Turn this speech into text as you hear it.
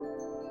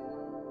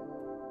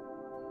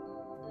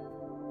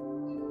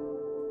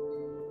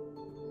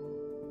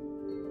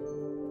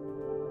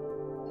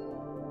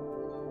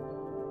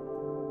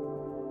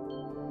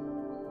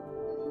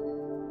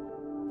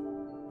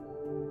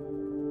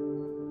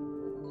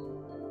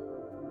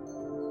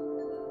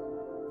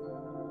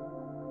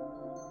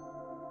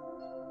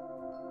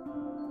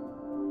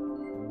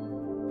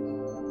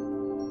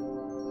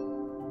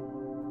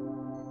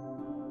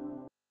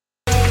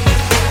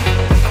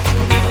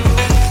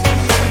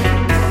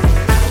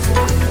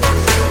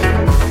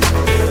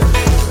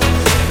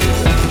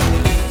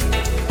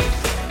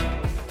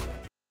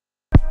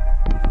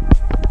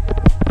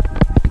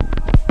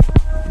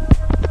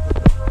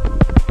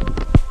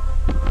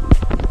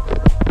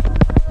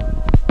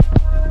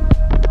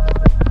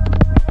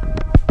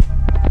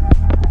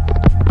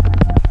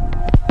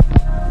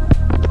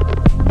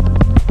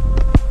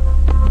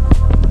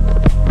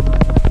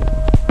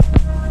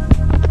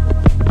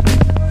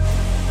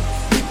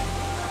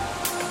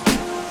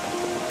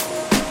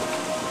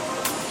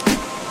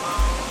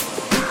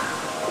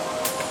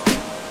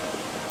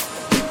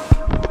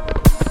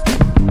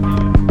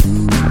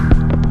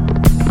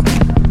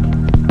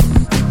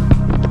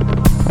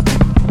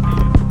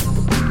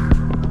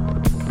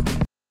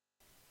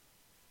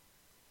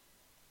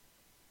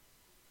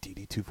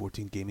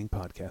214 Gaming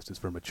Podcast is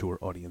for mature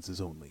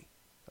audiences only.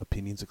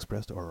 Opinions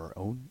expressed are our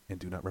own and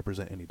do not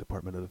represent any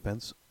Department of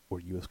Defense or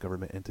U.S.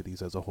 government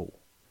entities as a whole.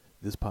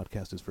 This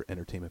podcast is for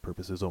entertainment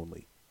purposes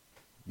only.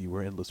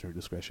 Viewer and listener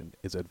discretion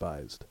is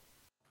advised.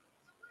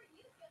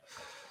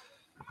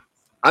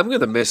 I'm going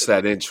to miss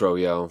that intro,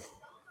 yo.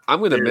 I'm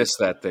going to Dude, miss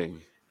that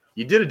thing.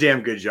 You did a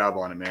damn good job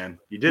on it, man.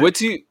 You did.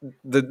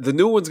 The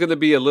new one's going to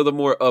be a little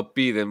more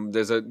upbeat, and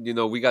there's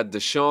we got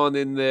Deshaun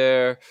in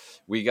there,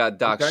 we got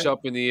Doc Okay.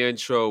 Shupp in the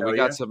intro, Hell we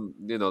got yeah. some,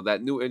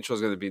 that new intro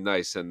is going to be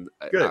nice, and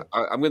Good.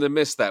 I'm going to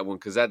miss that one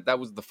because that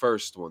was the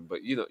first one,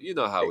 but you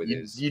know how it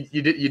is.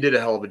 You did a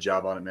hell of a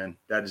job on it, man.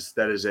 That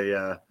is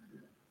a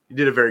you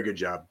did a very good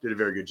job. Did a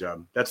very good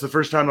job. That's the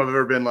first time I've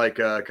ever been like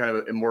kind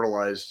of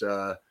immortalized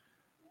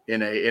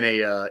in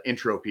a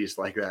intro piece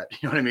like that. You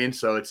know what I mean?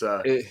 So it's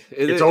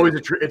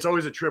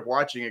always a trip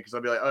watching it because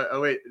I'll be like,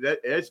 oh wait,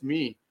 that's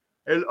me.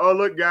 Oh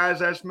look, guys,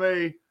 that's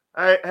me.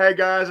 Hey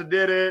guys, I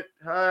did it.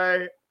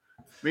 Hi,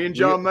 me and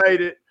John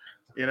made it.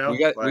 You know, we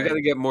got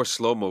to get more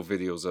slow-mo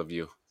videos of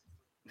you.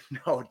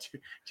 No,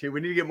 dude,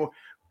 we need to get more.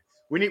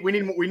 We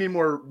need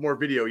more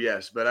video,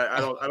 yes, but I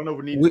don't know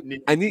if we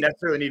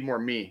necessarily need more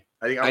me.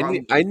 I think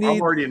I'm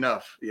already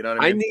enough. You know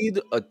what I mean? I need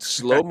a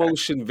slow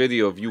motion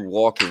video of you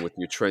walking with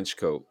your trench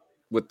coat,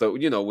 with the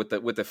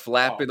with the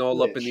flapping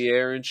all up in the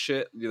air and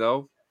shit. You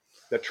know,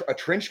 a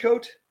trench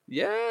coat.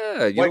 Yeah,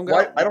 I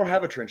don't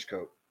have a trench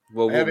coat.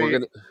 Well, we're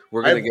gonna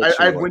get you.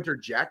 I have winter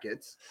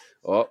jackets.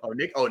 Oh,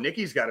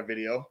 Nikki's got a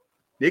video.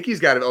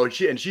 Nikki's got it. Oh,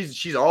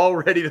 she's all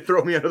ready to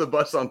throw me under the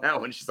bus on that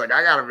one. She's like,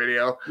 I got a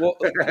video. Well,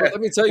 let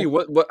me tell you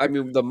what I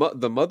mean.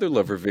 The Mother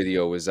Lover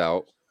video is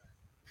out.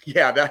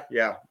 Yeah,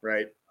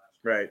 right.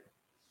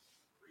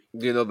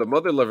 The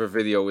Mother Lover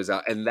video is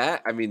out, and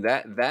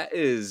that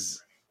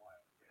is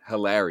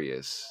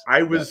hilarious.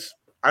 I don't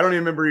even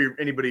remember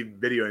anybody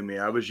videoing me.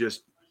 I was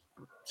just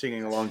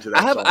singing along to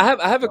that song.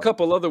 I have a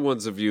couple other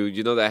ones of you,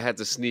 that I had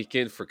to sneak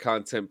in for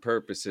content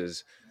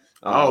purposes.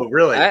 Oh,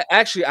 really? I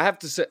have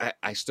to say,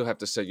 I still have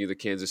to send you the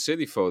Kansas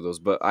City photos,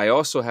 but I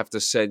also have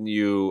to send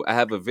you. I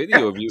have a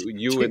video of you. Do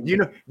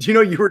you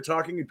know you were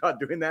talking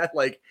about doing that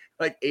like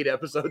 8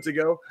 episodes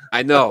ago?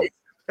 I know.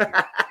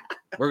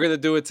 We're gonna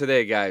do it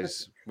today,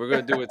 guys. We're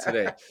gonna do it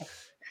today,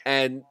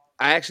 and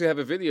I actually have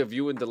a video of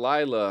you and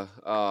Delilah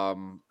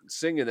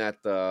singing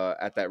at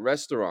that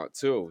restaurant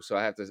too. So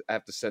I have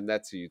to send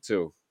that to you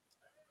too.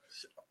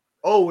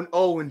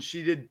 Oh, and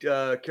she did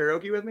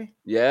karaoke with me?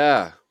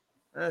 Yeah.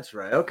 That's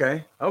right.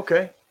 Okay.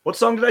 What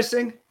song did I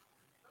sing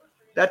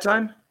that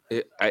time?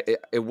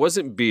 It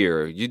wasn't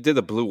Beer. You did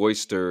a Blue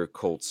Oyster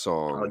Cult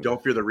song.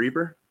 Don't Fear the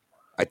Reaper?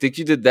 I think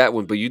you did that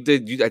one, but I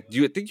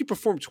think you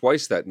performed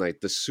twice that night,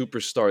 the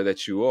superstar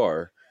that you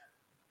are.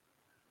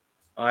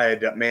 I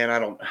don't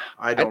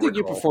I think recall.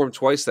 You performed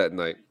twice that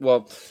night.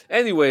 Well,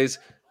 anyways,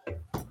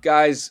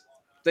 guys,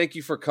 thank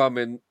you for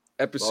coming.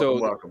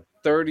 Episode welcome.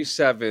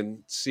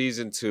 37,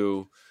 season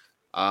 2.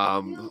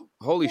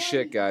 Holy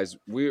shit, guys,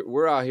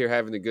 we're out here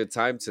having a good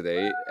time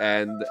today,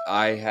 and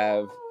I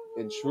have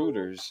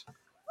intruders.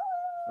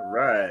 All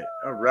right.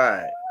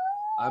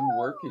 I'm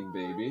working,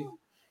 baby.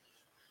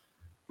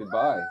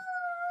 Goodbye.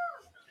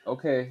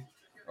 Okay.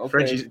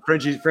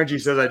 Frenchie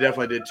says I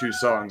definitely did 2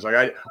 songs. Like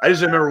I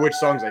just remember which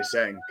songs I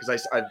sang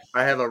because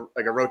I have a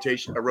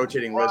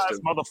rotating list of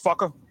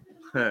motherfucker.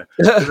 I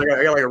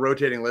got like a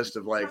rotating list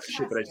of like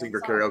shit that I sing for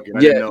karaoke. And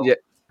I didn't know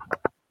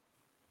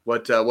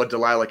what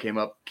Delilah came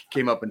up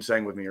and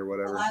sang with me or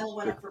whatever. Delilah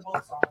went up for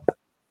both songs.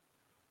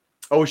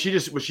 Oh, was she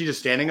just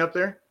standing up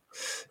there?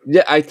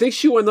 Yeah, I think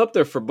she went up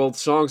there for both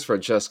songs.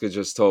 Francesca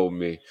just told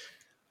me.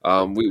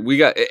 We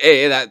got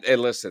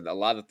listen, a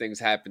lot of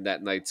things happened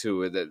that night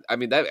too. And let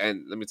me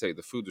tell you,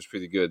 the food was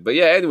pretty good. But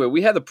yeah, anyway,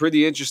 we had a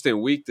pretty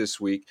interesting week this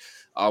week.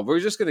 We're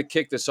just gonna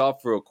kick this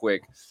off real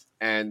quick.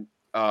 And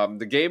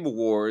the Game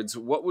Awards,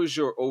 what was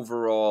your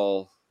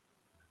overall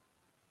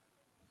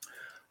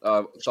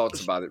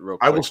thoughts about it real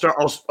quick? I will start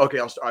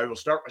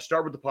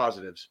with the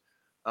positives.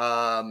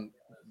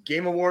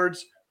 Game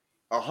Awards,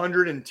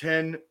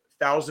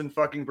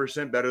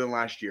 110,000% better than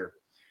last year.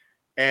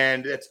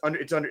 And it's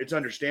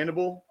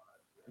understandable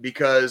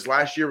because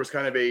last year was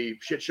kind of a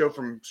shit show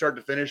from start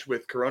to finish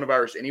with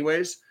coronavirus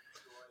anyways.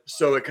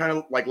 So it kind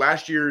of like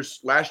last year's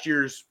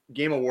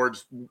Game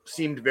Awards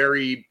seemed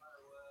very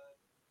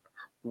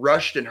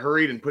rushed and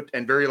hurried and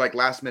very like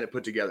last minute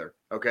put together.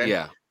 Okay.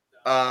 Yeah.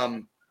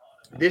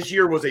 This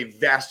year was a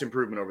vast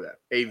improvement over that.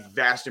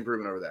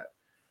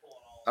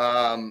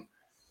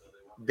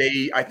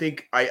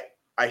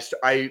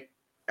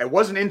 I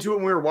wasn't into it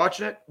when we were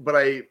watching it, but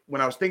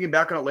when I was thinking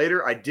back on it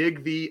later, I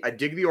dig the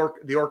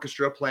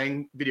orchestra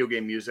playing video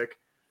game music.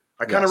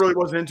 I kind of really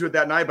wasn't into it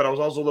that night, but I was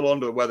also a little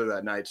under the weather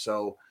that night,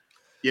 so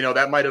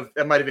that might have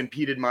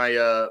impeded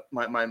my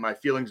my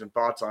feelings and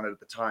thoughts on it at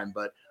the time.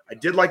 But I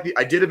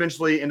did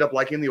eventually end up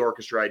liking the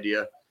orchestra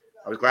idea.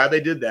 I was glad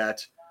they did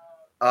that.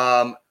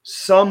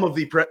 Some of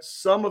the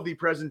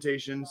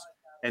presentations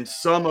and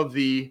some of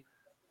the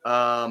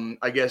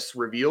I guess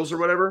reveals or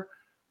whatever.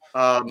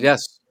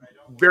 Yes.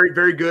 Very,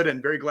 very good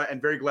and very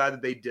glad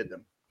that they did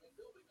them.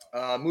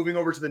 Moving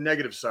over to the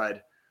negative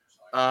side,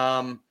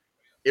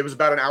 it was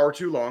about an hour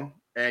too long,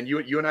 and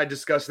you and I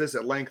discussed this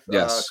at length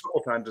Yes. a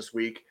couple times this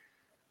week.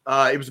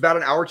 It was about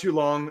an hour too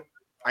long.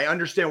 I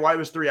understand why it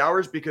was 3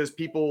 hours, because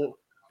people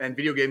and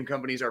video game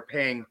companies are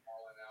paying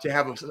to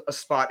have a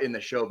spot in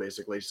the show,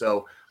 basically.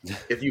 So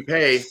if you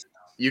pay,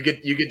 you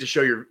get to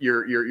show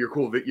your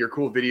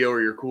cool video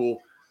or your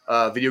cool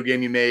video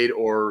game you made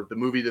or the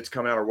movie that's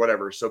coming out or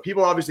whatever. So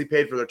people obviously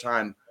paid for their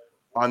time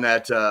on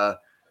that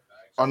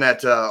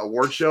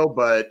award show,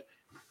 but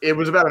it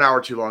was about an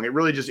hour too long. It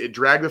really it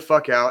dragged the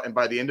fuck out, and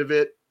by the end of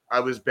it, I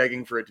was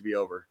begging for it to be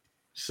over.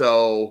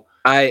 So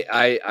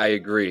I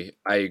agree.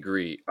 I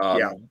agree.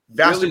 yeah,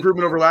 vast really-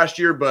 improvement over last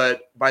year,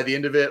 but by the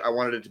end of it, I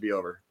wanted it to be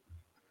over.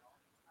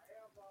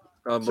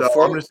 So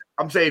before I'm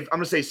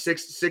gonna say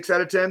six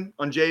out of 10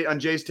 on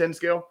Jay's 10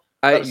 scale.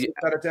 I, Out of 6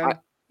 out of 10.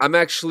 I'm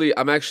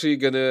actually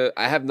gonna.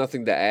 I have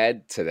nothing to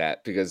add to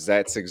that because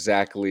that's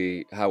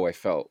exactly how I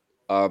felt.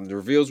 The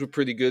reveals were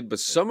pretty good, but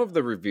some of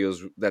the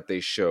reveals that they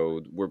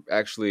showed were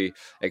actually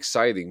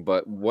exciting.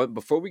 But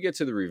before we get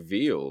to the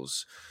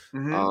reveals,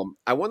 Mhm.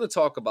 I want to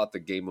talk about the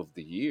game of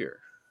the year,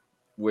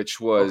 which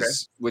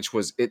was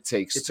It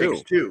Takes It Two.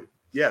 takes two.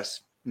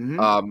 Yes.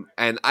 Mhm.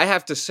 And I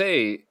have to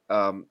say,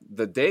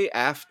 the day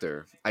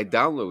after I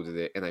downloaded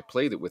it and I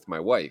played it with my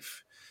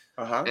wife,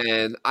 Uh-huh.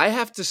 and I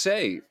have to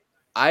say,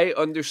 I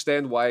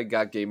understand why it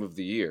got Game of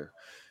the Year.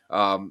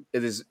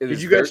 It is. Did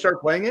you guys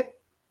start playing it?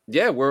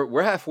 Yeah,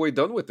 we're halfway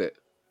done with it.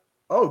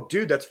 Oh,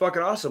 dude, that's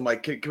fucking awesome.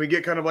 Like, can we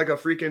get kind of like a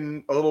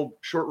little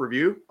short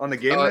review on the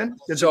game then?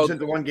 Since it's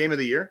the one game of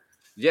the year?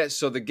 Yeah,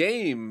 so the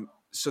game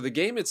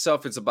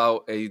itself is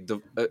about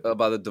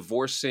about a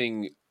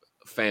divorcing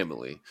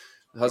family.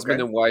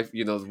 Husband Okay. and wife,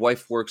 the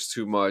wife works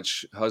too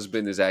much,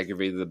 husband is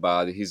aggravated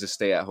about it. He's a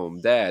stay-at-home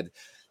dad.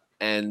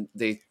 And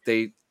they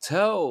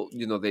tell,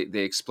 they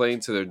explain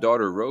to their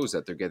daughter Rose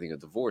that they're getting a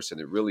divorce, and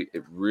it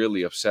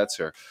really upsets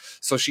her.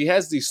 So she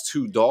has these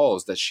two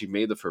dolls that she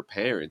made of her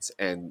parents,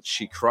 and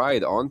she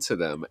cried onto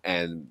them,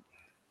 and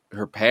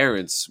her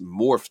parents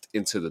morphed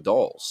into the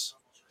dolls.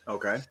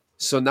 Okay.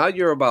 So now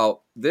you're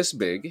about this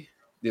big,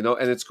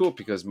 and it's cool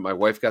because my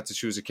wife got to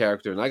choose a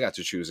character and I got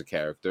to choose a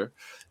character,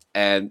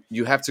 and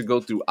you have to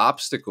go through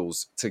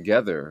obstacles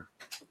together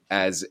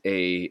as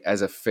a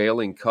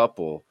failing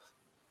couple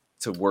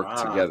to work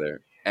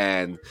together.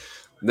 And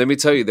let me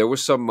tell you, there were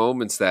some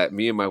moments that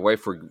me and my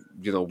wife were,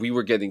 we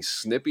were getting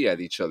snippy at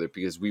each other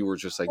because we were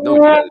just like, no,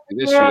 you got to do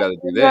this, you got to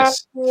do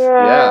this.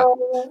 Yeah.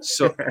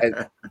 So,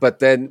 but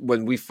then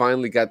when we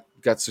finally got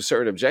to a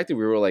certain objective,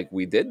 we were like,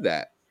 we did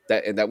that.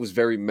 And that was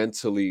very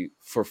mentally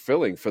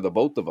fulfilling for the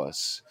both of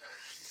us.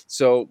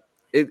 So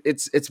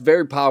it's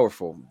very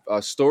powerful,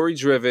 story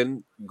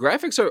driven.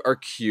 Graphics are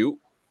cute.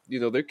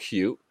 They're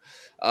cute.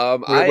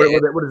 What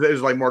is it? Is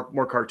it like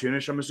more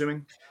cartoonish, I'm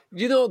assuming?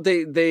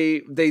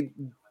 They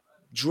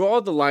draw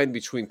the line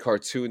between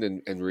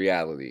cartoon and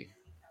reality.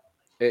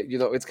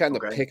 It's kind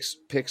of Okay.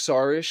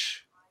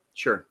 Pixar-ish.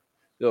 Sure.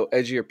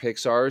 Edgier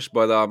Pixar-ish,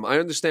 but I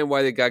understand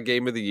why they got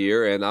Game of the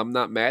Year, and I'm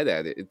not mad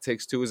at it. It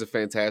Takes Two is a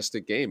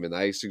fantastic game, and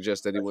I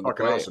suggest anyone to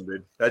play awesome,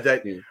 it.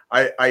 Dude.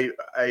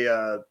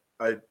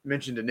 I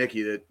mentioned to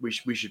Nikki that we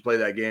should play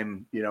that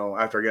game,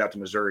 after I get out to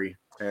Missouri,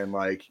 and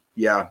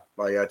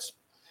that's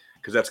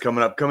because that's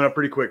coming up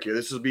pretty quick here.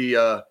 This will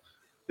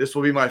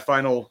be my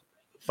final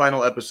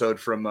episode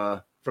from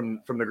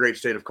the great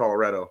state of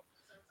Colorado,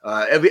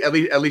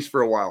 at least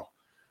for a while.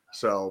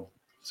 So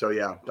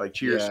yeah, like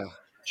cheers. Yeah.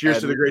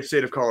 Cheers to the great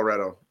state of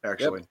Colorado,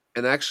 actually. Yep.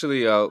 And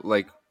actually,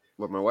 like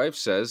what my wife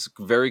says,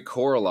 very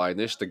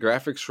Coraline-ish. The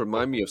graphics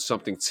remind me of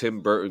something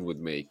Tim Burton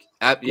would make.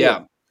 Cool.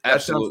 Yeah,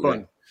 that sounds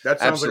fun. That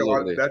sounds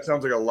absolutely. that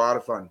sounds like a lot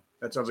of fun.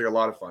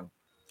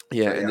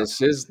 Yeah, So, and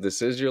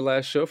this is your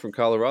last show from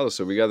Colorado,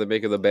 so we got to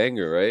make it a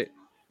banger, right?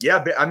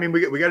 Yeah, I mean, we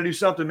got to do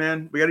something,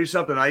 man. We got to do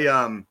something.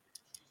 I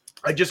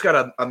just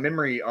got a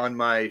memory on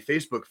my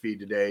Facebook feed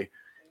today,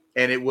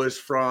 and it was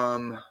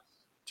from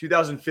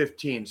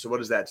 2015. So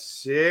what is that?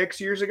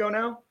 6 years ago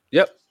now?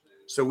 Yep.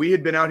 So we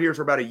had been out here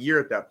for about a year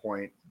at that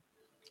point,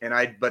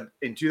 but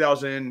in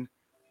 2000,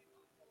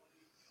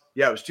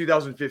 yeah, it was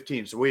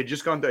 2015. So we had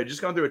just gone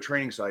through a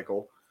training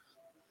cycle,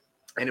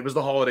 and it was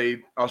the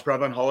holiday. I was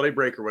probably on holiday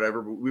break or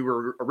whatever. But we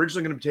were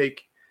originally going to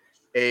take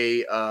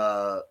a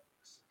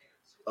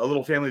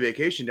little family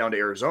vacation down to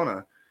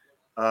Arizona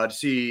to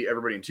see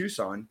everybody in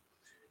Tucson,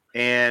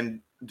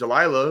 and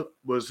Delilah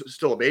was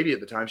still a baby at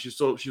the time. She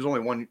was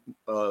only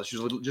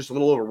just a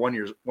little over 1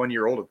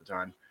 year old at the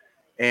time.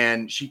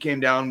 And she came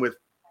down with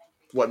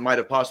what might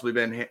have possibly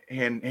been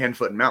hand,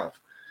 foot, and mouth.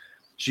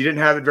 She didn't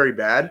have it very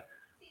bad,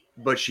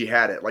 but she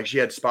had it. Like, she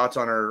had spots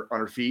on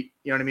her feet,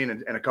 you know what I mean?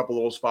 And a couple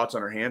little spots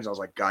on her hands. I was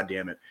like, God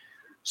damn it.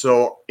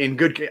 So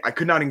I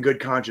could not in good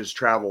conscience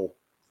travel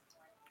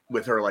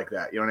with her like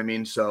that. You know what I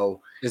mean?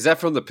 So is that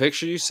from the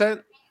picture you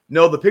sent?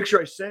 No, the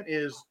picture I sent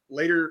is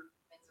later.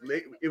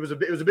 It was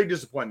a big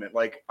disappointment.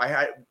 Like,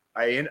 I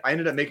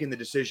ended up making the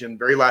decision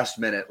very last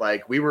minute.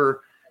 Like, we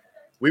were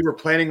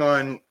planning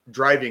on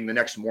driving the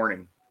next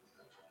morning,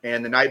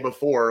 and the night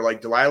before,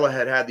 like, Delilah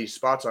had these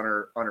spots on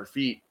her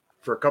feet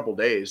for a couple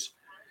days,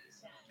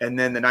 and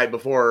then the night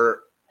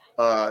before,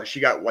 she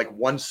got like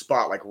one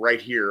spot like right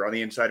here on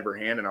the inside of her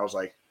hand, and I was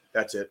like,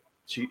 "That's it."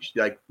 She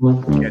like we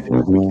can't do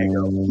it. We can't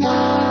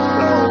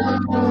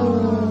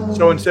go.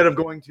 So instead of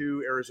going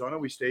to Arizona,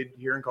 we stayed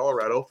here in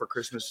Colorado for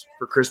Christmas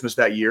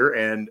that year,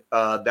 and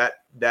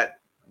that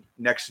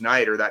next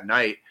night or that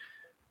night.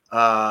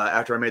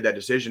 After I made that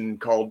decision,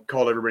 called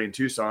everybody in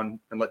Tucson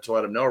and let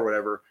them know or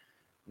whatever.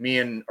 Me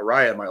and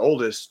Araya, my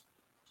oldest,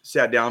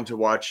 sat down to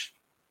watch.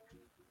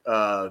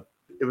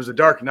 It was a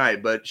dark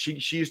night, but she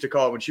used to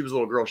call it when she was a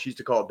little girl. She used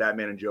to call it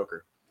Batman and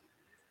Joker.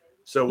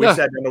 So we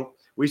sat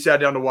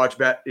down to watch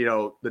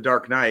The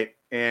Dark Knight,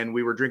 and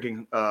we were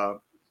drinking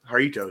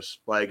Jarritos,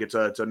 like it's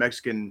a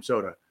Mexican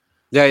soda.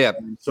 Yeah.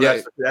 So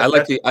yeah. I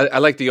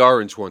like the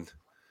orange one.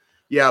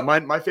 Yeah,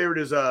 my favorite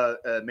is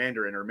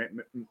Mandarin or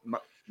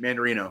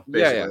Mandarino.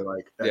 Basically,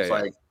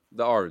 like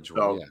the orange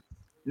one. Yeah.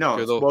 No,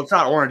 well, it's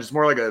not orange. It's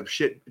more like a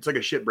shit. It's like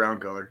a shit brown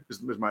color.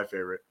 Is my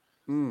favorite.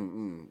 Have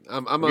you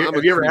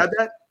ever had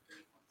that?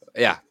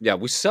 Yeah.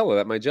 We sell it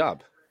at my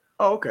job.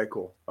 Oh, okay,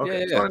 cool. Okay,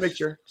 yeah. Just want to make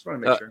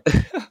sure.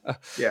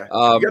 Yeah.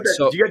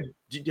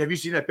 Have you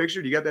seen that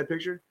picture? Do you got that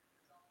picture?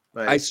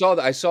 Like, I saw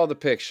the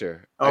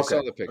picture. Okay. I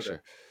saw the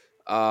picture.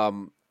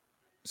 Okay.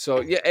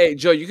 So yeah, hey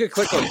Joe, you could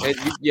click on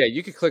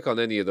you could click on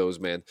any of those,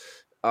 man.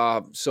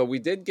 So we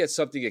did get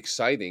something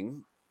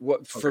exciting.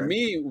 For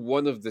me,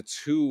 one of the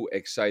two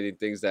exciting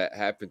things that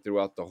happened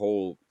throughout the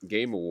whole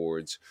Game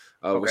Awards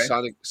was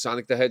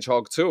Sonic the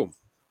Hedgehog 2.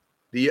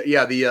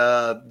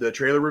 The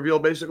trailer reveal,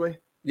 basically.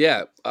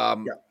 Yeah.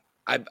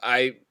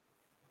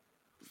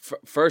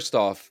 First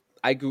off,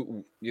 I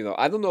don't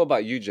know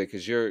about you, Jay,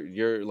 because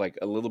you're like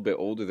a little bit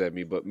older than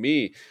me, but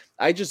me,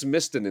 I just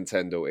missed the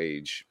Nintendo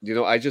age.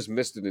 I just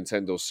missed the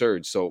Nintendo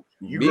surge. So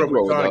you grew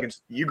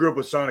up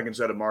with Sonic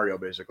instead of Mario,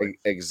 basically.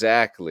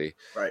 Exactly.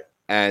 Right.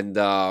 And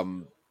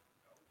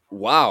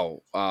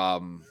wow,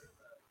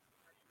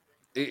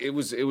 it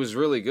was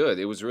really good.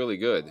 It was really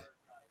good.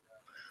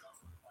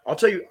 I'll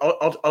tell you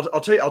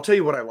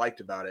what I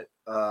liked about it.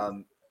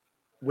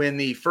 When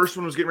the first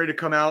one was getting ready to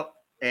come out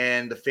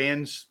and the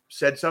fans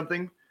said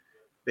something,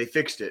 they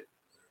fixed it.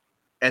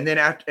 And then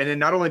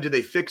not only did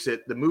they fix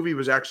it, the movie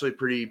was actually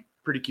pretty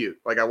cute.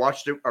 Like I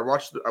watched it. I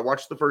watched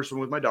the first one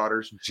with my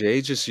daughters.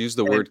 Jay just used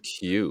the word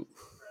cute.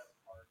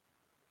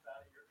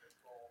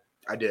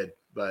 I did,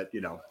 but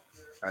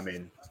I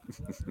mean.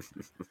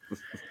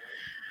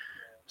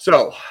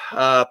 So,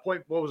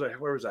 point. What was I?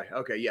 Where was I?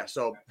 Okay, yeah.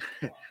 So,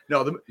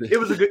 no, it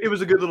was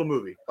a good little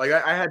movie. Like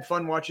I had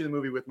fun watching the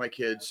movie with my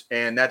kids,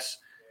 and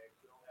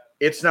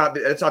it's not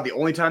the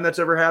only time that's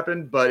ever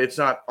happened, but it's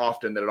not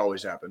often that it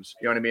always happens.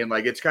 You know what I mean?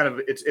 Like it's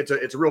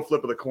a real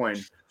flip of the coin.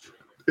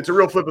 It's a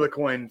real flip of the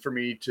coin for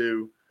me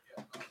to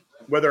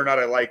whether or not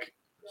I like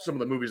some of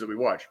the movies that we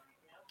watch.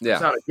 Yeah,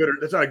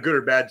 that's not a good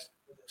or bad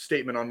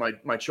statement on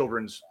my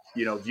children's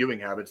viewing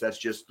habits. That's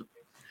just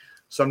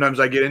sometimes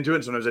I get into it,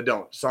 and sometimes I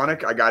don't.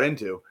 Sonic, I got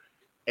into,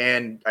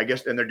 and I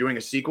guess they're doing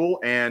a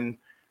sequel, and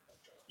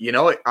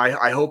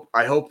I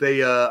hope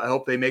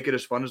they make it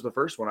as fun as the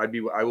first one. I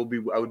would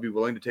be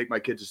willing to take my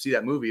kids to see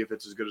that movie if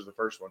it's as good as the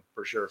first one,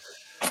 for sure.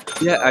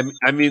 Yeah,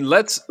 I mean,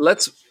 let's.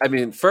 I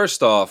mean,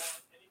 first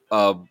off,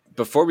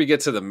 before we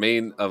get to the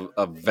main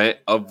event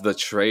of the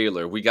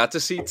trailer, we got to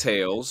see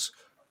Tails,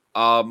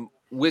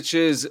 which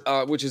is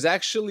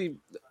actually.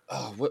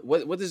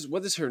 What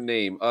is her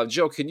name?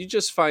 Joe, can you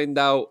just find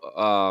out?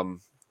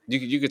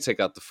 You could take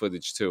out the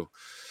footage too.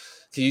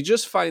 Can you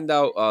just find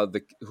out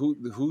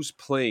who's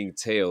playing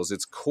Tails?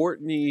 It's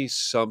Courtney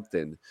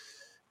something,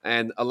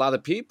 and a lot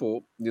of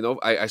people,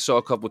 I saw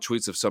a couple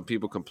tweets of some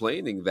people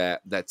complaining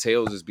that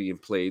Tails is being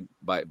played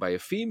by a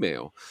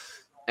female,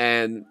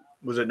 and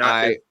was it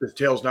not? Is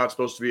Tails not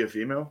supposed to be a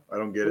female? I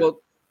don't get it.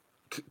 Well,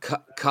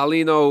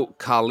 Colleen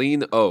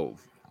O.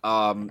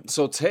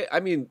 I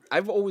mean,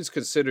 I've always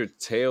considered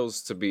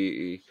Tails to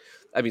be.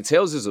 I mean,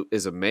 Tails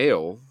is a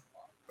male,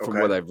 from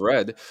what I've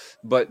read,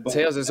 but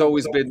Tails has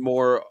always had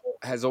more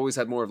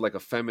of like a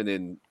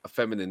feminine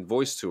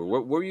voice to her.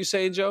 What were you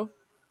saying, Joe?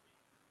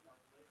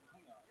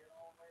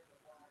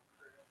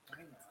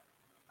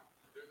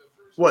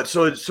 What?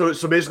 So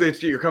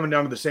basically, you're coming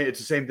down to the same. It's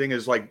the same thing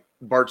as like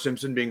Bart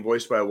Simpson being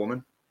voiced by a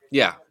woman.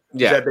 Yeah.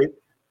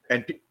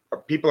 And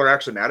people are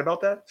actually mad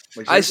about that.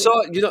 Like, I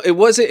saw, it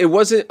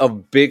wasn't a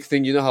big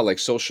thing. You know how like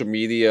social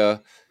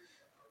media.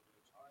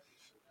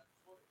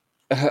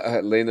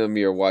 Lena and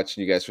me are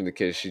watching you guys from the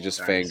kids. She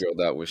just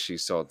fangirled out when she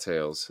saw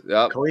Tails.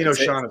 Yep. Colleen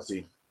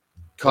O'Shaughnessy.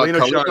 Colleen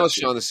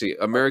O'Shaughnessy,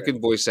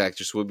 American voice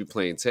actress, will be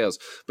playing Tails.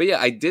 But yeah,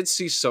 I did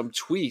see some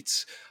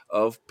tweets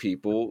of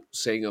people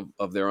saying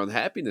of their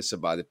unhappiness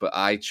about it. But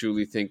I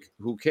truly think,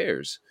 who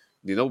cares?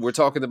 We're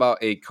talking about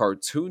a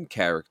cartoon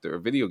character, a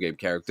video game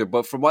character.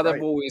 But from what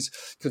I've always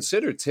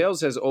considered,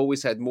 Tails has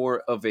always had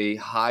more of a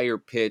higher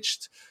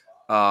pitched,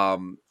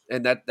 and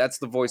that's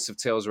the voice of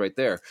Tails right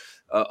there.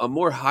 A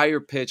more higher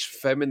pitched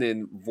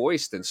feminine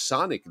voice than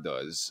Sonic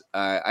does.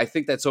 I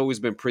think that's always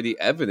been pretty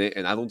evident,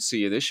 and I don't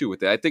see an issue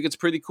with it. I think it's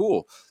pretty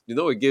cool.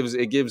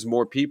 It gives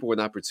more people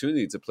an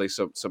opportunity to play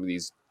some of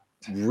these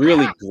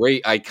really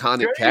great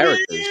iconic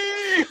characters.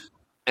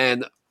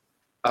 And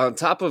on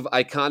top of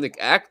iconic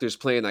actors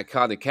playing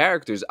iconic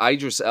characters,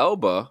 Idris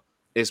Elba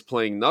is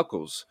playing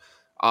Knuckles.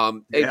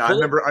 Yeah, I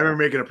remember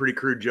making a pretty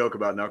crude joke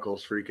about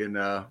Knuckles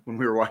freaking when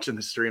we were watching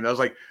the stream. That was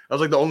like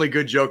the only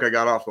good joke I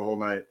got off the whole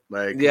night.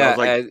 Like, yeah,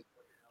 I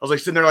was like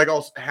sitting there like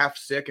all half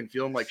sick and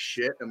feeling like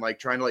shit and like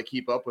trying to like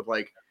keep up with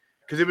like,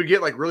 because it would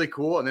get like really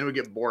cool and then it would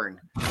get boring.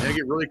 And then it would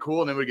get really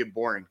cool and then it would get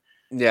boring.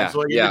 Yeah. And so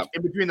like yeah.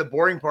 in between the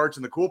boring parts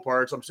and the cool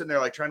parts, I'm sitting there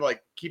like trying to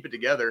like keep it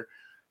together.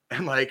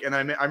 And like, and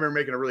I remember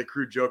making a really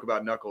crude joke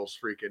about Knuckles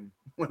freaking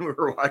when we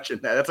were watching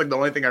that. That's like the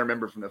only thing I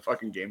remember from the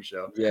fucking game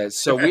show. Yeah.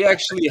 So we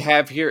actually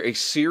have here a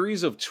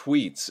series of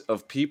tweets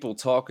of people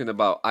talking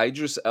about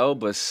Idris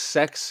Elba's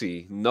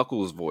sexy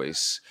Knuckles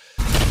voice.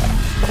 Do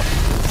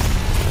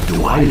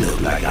I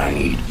look like I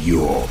need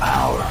your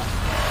power?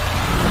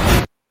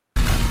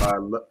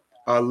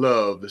 I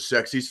love the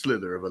sexy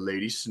slither of a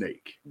lady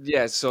snake.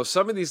 Yeah. So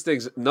some of these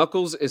things,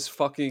 Knuckles is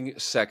fucking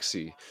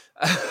sexy.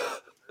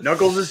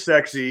 Knuckles is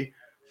sexy.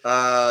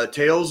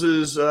 Tails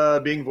is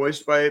being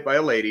voiced by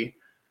a lady,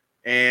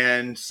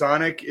 and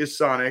Sonic is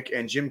Sonic,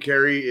 and Jim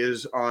Carrey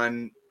is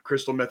on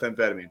crystal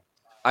methamphetamine.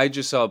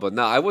 Idris Elba.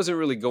 Now, I wasn't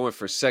really going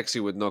for sexy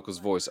with Knuckles'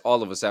 voice.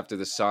 All of us after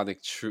the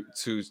Sonic 2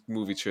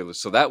 movie trailer,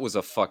 so that was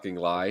a fucking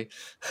lie.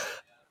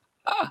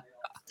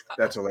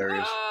 That's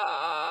hilarious.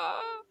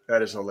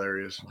 That is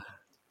hilarious.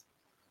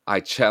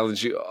 I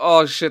challenge you.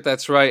 Oh shit,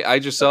 that's right.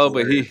 Idris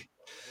Elba. He.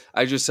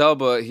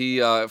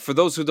 For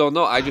those who don't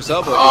know, Idris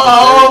Elba.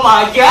 Oh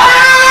my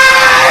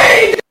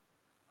god!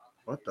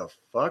 What the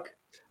fuck?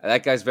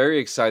 That guy's very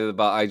excited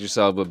about Idris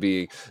Elba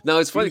being. Now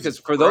it's funny because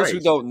for those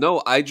who don't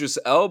know, Idris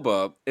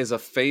Elba is a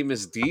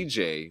famous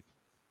DJ.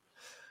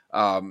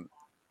 I'm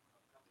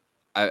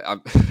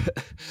I'm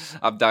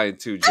dying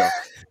too, Joe.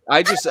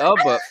 Idris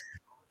Elba.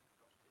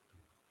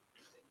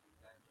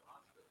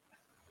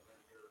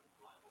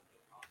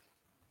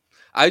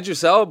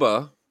 Idris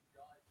Elba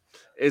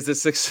is a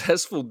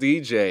successful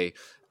DJ,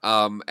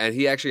 and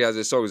he actually has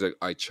this song. He's like,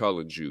 "I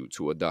challenge you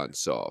to a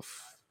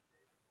dance-off."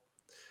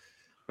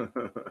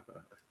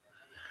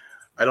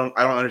 I don't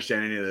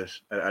understand any of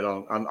this. I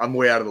don't. I'm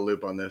way out of the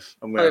loop on this.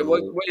 I'm way out of the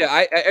loop.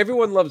 Yeah,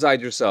 everyone loves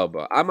Idris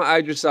Elba. I'm an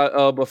Idris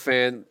Elba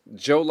fan.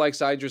 Joe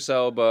likes Idris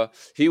Elba.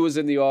 He was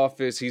in The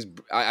Office.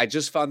 I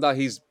just found out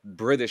he's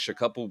British a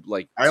couple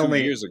 2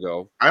 years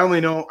ago. I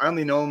only know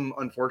him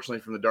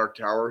unfortunately from The Dark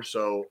Tower,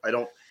 so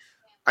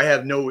I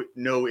have no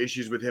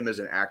issues with him as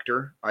an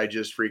actor. I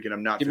just freaking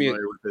I'm not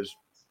familiar with his.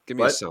 Give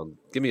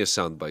me a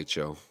sound bite,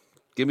 Joe.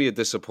 Give me a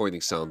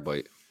disappointing sound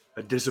bite.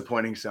 A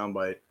disappointing sound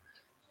bite.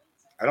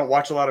 I don't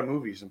watch a lot of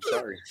movies. I'm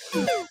sorry.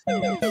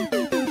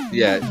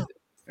 Yeah,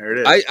 there it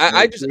is.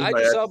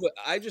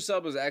 Idris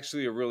Elba is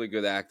actually a really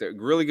good actor.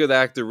 Really good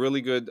actor.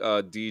 Really good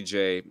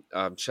DJ.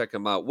 Check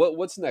him out.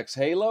 What's next?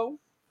 Halo.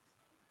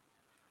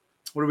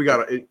 What do we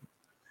got?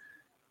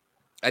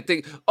 I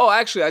think. Oh,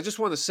 actually, I just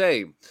want to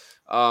say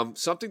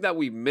something that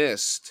we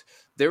missed.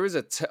 There is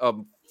a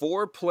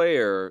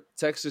 4-player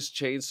Texas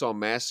Chainsaw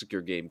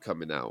Massacre game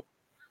coming out.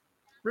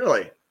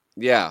 Really?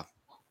 Yeah.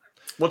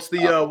 What's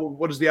the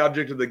what is the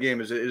object of the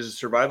game? Is it a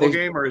survival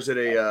game or is it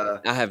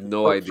a? I have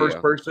no idea. First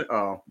person.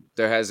 Oh,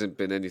 there hasn't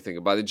been anything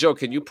about it. Joe,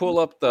 can you pull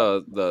up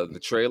the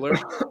trailer?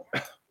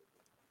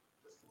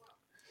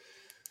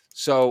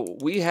 So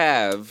we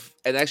have,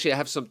 and actually I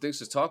have some things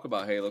to talk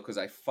about Halo because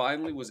I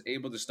finally was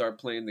able to start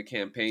playing the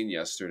campaign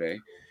yesterday.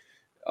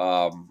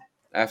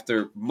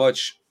 After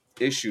much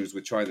issues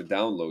with trying to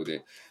download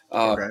it.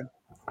 Okay.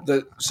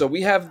 So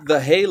we have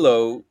the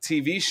Halo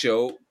TV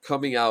show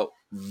coming out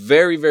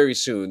very, very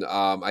soon.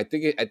 I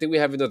think we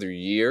have another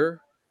year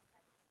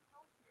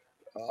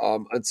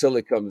until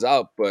it comes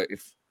out. But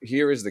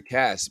here is the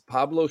cast: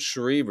 Pablo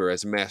Schreiber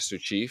as Master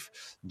Chief,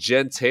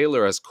 Jen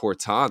Taylor as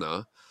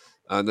Cortana,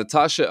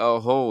 Natasha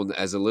Elhone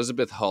as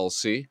Elizabeth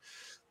Halsey,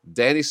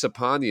 Danny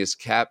Sapani is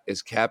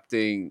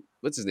Captain.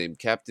 What's his name?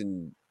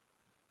 Captain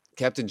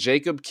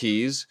Jacob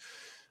Keyes.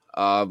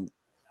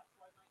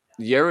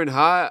 Yaren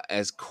Ha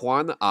as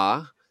Quan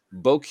Ah.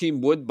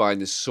 Bokeem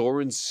Woodbine is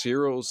Soren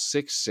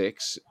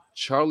 066.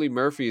 Charlie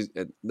Murphy,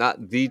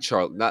 not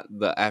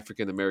the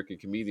African American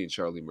comedian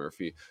Charlie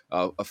Murphy,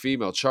 a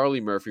female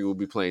Charlie Murphy will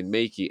be playing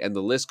Makey, and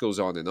the list goes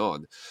on and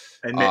on.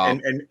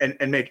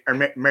 And make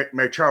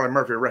Charlie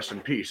Murphy rest in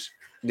peace.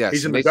 Yes,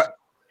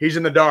 he's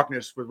in the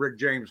darkness with Rick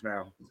James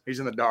now. He's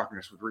in the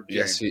darkness with Rick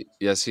James.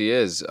 Yes, he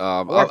is.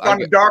 Walk on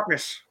the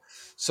darkness.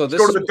 So Let's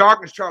go to the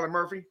darkness, Charlie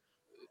Murphy.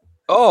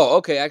 Oh,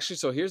 okay. Actually,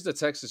 so here's the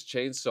Texas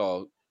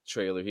Chainsaw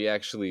trailer. He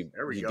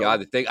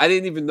got it. I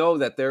didn't even know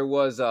that there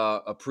was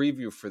a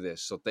preview for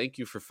this. So thank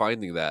you for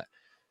finding that.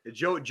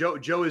 Joe,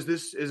 is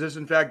this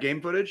in fact game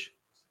footage?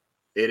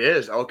 It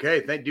is.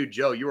 Okay. Thank you,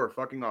 Joe. You are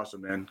fucking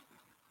awesome, man.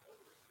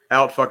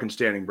 Out fucking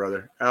standing,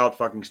 brother. Out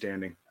fucking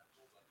standing.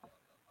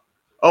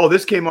 Oh,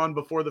 this came on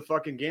before the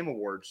fucking Game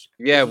Awards.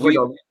 Yeah, look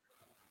at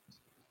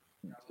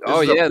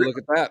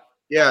that.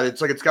 Yeah,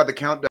 it's got the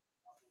countdown.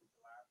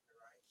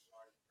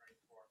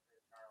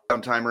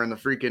 timer in the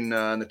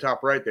freaking in the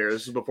top right there.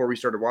 This is before we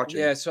started watching.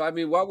 Yeah, so I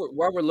mean, while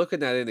we're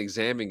looking at it and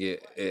examining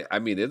it, I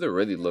mean, it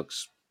already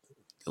looks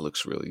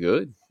really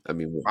good. I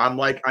mean, I'm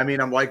liking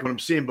what I'm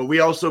seeing, but we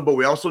also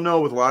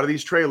know with a lot of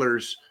these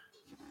trailers,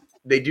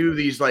 they do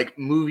these like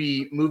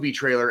movie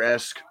trailer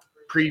esque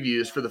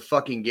previews for the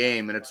fucking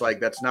game, and it's like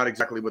that's not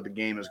exactly what the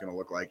game is going to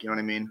look like. You know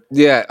what I mean?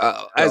 yeah,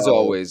 as So,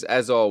 always.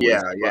 yeah, But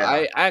yeah.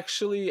 I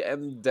actually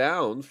am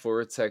down for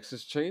a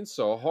Texas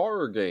Chainsaw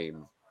horror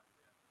game.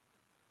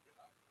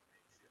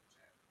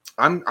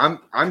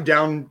 I'm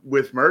down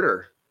with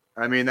murder.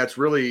 I mean, that's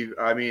really.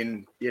 I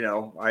mean, you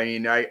know, I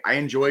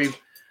enjoy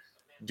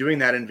doing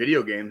that in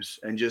video games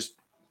and just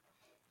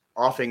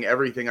offing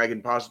everything I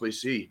can possibly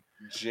see.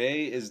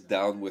 Jay is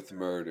down with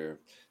murder.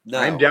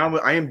 I am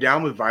Now,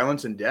 down with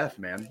violence and death,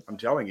 man. I'm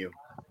telling you.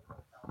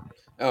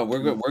 oh, we're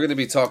going to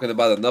be talking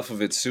about enough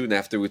of it soon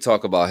after we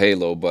talk about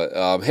Halo.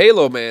 But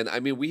Halo, man, I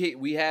mean,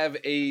 we have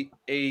a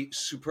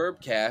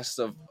superb cast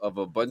of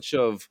a bunch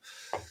of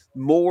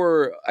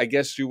more, I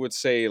guess you would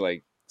say,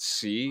 like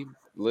C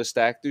list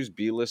actors,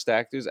 B list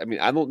actors. I mean,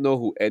 I don't know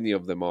who any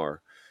of them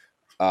are.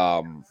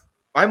 I'm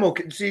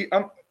okay. See,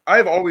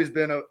 I've always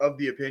been of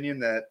the opinion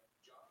that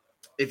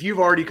if you've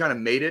already kind of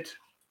made it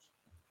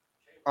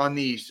on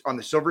the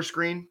silver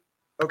screen,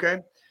 okay,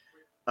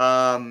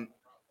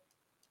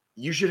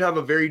 you should have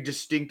a very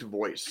distinct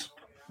voice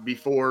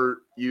before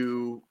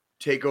you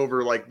take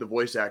over like the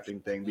voice acting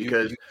thing,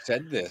 because you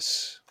said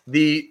this.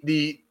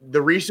 the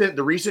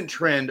recent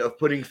trend of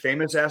putting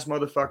famous ass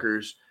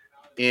motherfuckers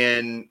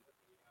in,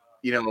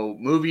 you know,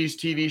 movies,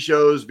 TV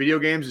shows, video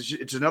games,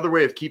 it's another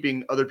way of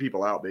keeping other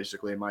people out,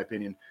 basically, in my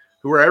opinion,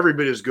 who are every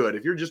bit as good.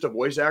 If you're just a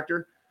voice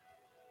actor,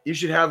 you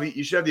should have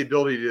the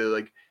ability to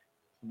like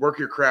work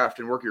your craft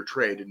and work your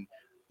trade, and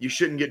you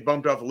shouldn't get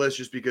bumped off the list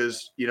just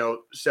because, you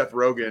know, Seth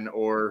Rogen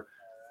or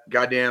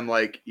goddamn,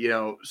 like, you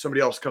know, somebody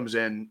else comes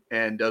in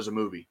and does a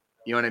movie.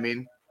 You know what I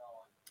mean?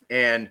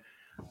 And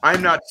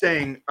I'm not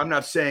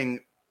saying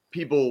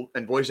people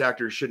and voice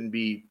actors shouldn't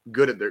be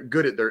good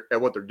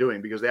at what they're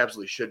doing, because they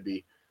absolutely should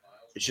be.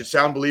 It should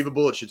sound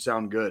believable. It should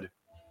sound good.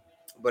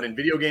 But in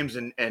video games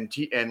and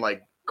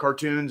like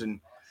cartoons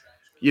and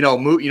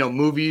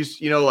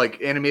movies, you know,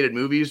 like animated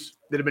movies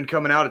that have been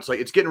coming out, it's like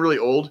it's getting really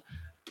old,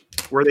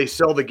 where they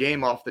sell the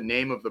game off the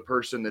name of the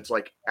person that's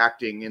like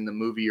acting in the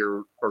movie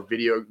or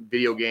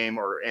video game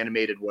or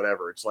animated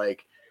whatever. It's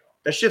like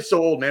that shit's so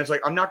old, man. It's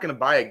like I'm not going to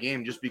buy a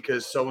game just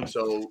because so and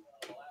so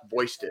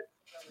voiced it.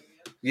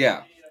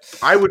 Yeah,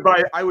 I would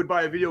buy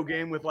a video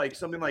game with like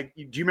something like,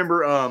 do you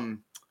remember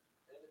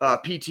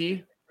PT?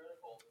 Do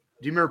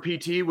you remember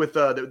PT with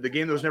the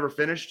game that was never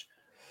finished?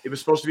 It was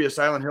supposed to be a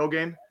Silent Hill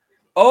game.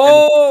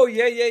 Oh,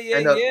 yeah.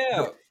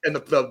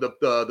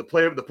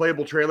 The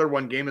playable trailer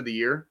won Game of the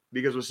Year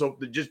because it was so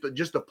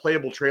just the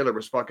playable trailer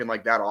was fucking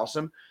like that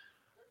awesome.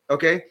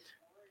 Okay,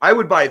 I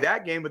would buy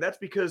that game, but that's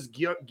because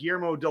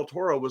Guillermo del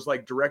Toro was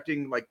like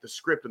directing like the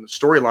script and the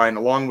storyline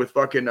along with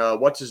fucking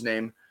what's his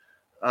name,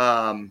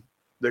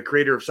 the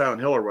creator of Silent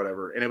Hill or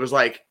whatever, and it was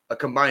like a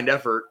combined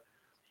effort,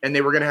 and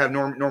they were gonna have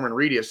Norman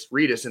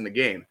Reedus in the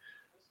game.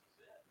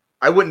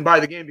 I wouldn't buy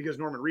the game because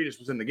Norman Reedus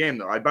was in the game,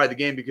 though. I'd buy the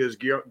game because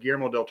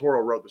Guillermo del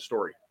Toro wrote the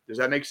story. Does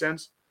that make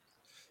sense?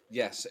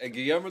 Yes, and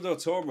Guillermo del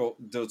Toro,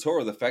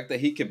 the fact that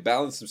he can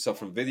balance himself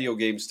from video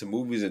games to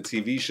movies and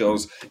TV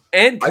shows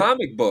and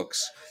comic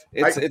books,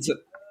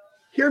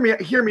 hear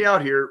me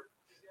out here.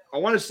 I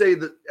want to say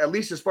that at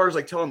least as far as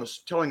like telling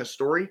a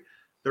story,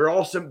 they're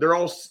all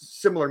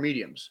similar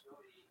mediums.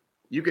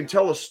 You can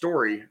tell a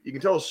story. You can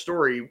tell a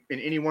story in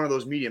any one of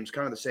those mediums,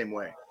 kind of the same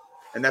way,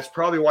 and that's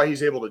probably why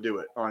he's able to do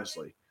it.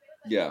 Honestly.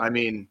 Yeah, I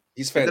mean,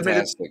 he's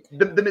fantastic.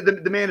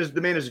 The man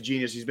is a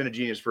genius. He's been a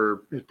genius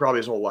for probably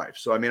his whole life.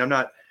 So I mean, I'm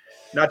not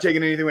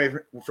taking anything away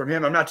from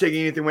him. I'm not taking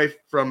anything away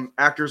from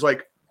actors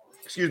like,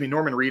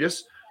 Norman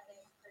Reedus.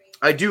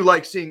 I do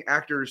like seeing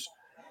actors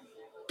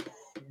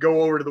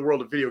go over to the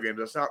world of video games.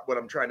 That's not what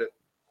I'm trying to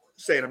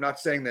say. And I'm not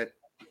saying that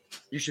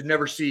you should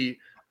never see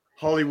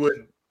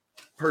Hollywood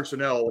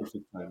personnel,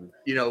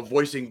 you know,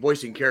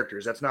 voicing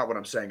characters. That's not what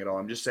I'm saying at all.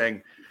 I'm just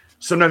saying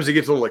sometimes it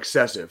gets a little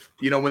excessive.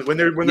 You know, when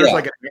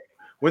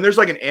there's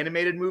like an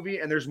animated movie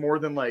and there's more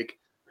than like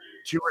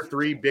 2 or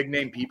 3 big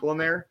name people in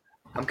there,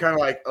 I'm kind of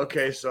like,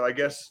 okay, so I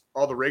guess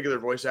all the regular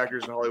voice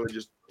actors in Hollywood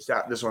just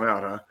sat this one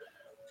out, huh?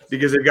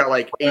 Because they've got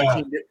like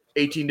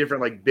 18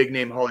 different like big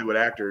name Hollywood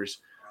actors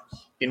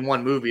in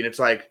one movie, and it's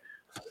like,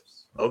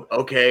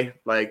 okay,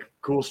 like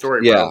cool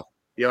story, yeah, bro.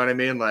 You know what I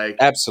mean? Like,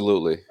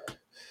 absolutely.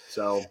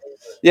 So,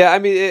 yeah, I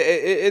mean,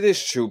 it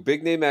is true.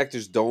 Big name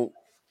actors don't.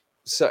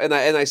 So, and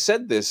I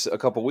said this a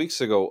couple weeks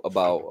ago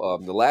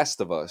about The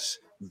Last of Us.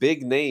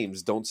 Big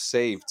names don't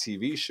save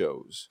TV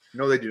shows.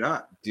 No, they do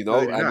not. Do you know?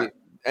 I mean,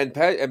 and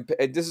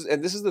this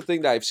is the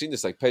thing that I've seen.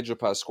 This like Pedro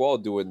Pascal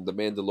doing The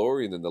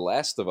Mandalorian and The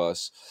Last of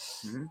Us.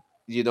 Mm-hmm.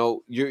 You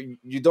know,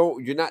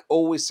 you're not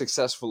always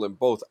successful in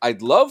both.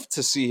 I'd love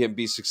to see him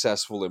be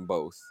successful in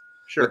both,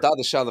 sure, without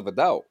a shadow of a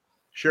doubt.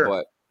 Sure,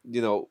 but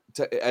you know,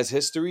 as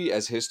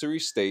history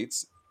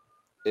states,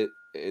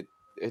 it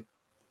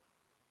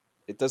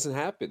It doesn't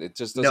happen. It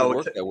just doesn't No,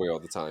 work that way all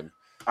the time.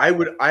 I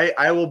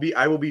will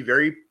be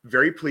very,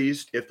 very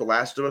pleased if The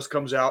Last of Us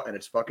comes out and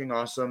it's fucking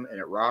awesome and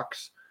it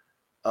rocks.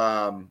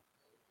 And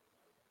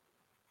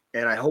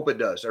I hope it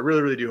does. I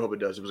really, really do hope it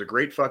does. It was a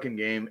great fucking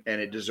game,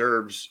 and it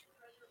deserves,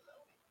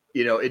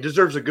 it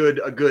deserves a good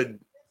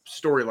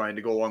storyline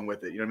to go along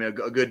with it. You know what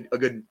I mean? A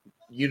good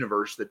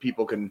universe that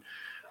people can,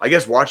 I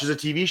guess, watch as a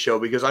TV show.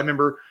 Because I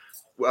remember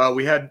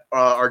we had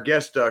our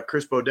guest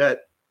Chris Baudet,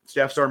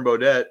 Staff Sergeant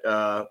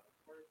Baudet.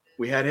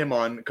 We had him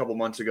on a couple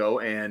months ago,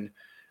 and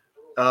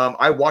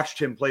I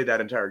watched him play that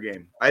entire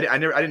game. I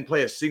didn't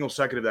play a single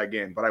second of that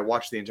game, but I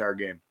watched the entire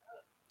game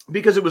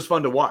because it was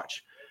fun to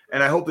watch.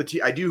 And I hope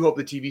I do hope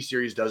the TV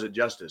series does it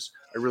justice.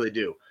 I really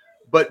do.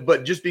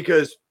 But just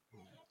because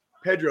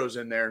Pedro's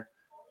in there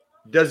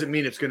doesn't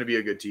mean it's going to be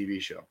a good TV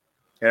show.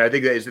 And I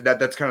think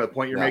that's kind of the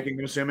point you're making,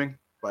 I'm assuming.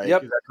 Like,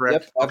 yep. Is that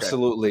correct? Yep,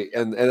 absolutely. Okay.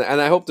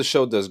 And I hope the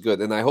show does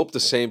good. And I hope the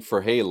same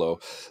for Halo.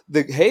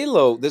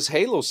 This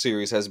Halo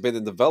series has been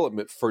in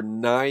development for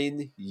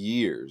 9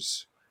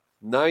 years.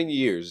 9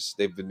 years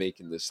they've been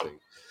making this thing.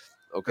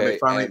 Okay,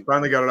 and they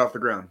finally got it off the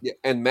ground. Yeah,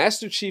 and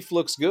Master Chief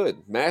looks good.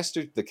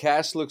 The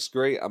cast looks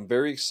great. I'm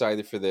very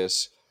excited for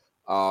this.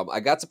 I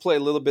got to play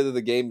a little bit of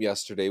the game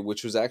yesterday,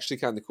 which was actually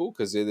kind of cool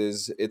because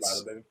it's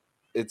open.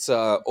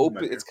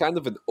 It's kind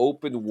of an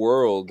open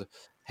world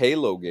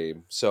Halo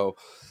game. So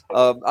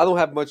I don't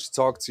have much to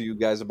talk to you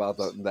guys about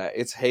that.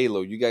 It's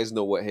Halo. You guys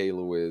know what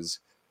Halo is.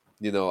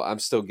 I'm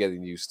still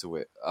getting used to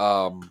it.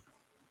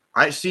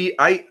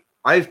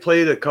 I've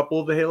played a couple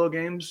of the Halo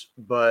games,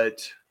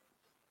 but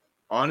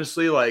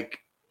honestly, like,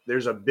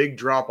 there's a big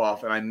drop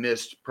off, and I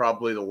missed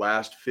probably the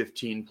last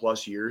 15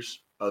 plus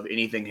years of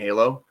anything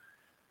Halo.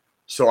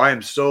 So I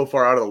am so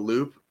far out of the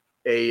loop.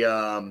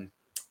 A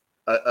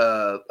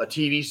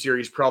TV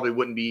series probably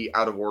wouldn't be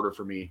out of order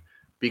for me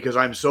because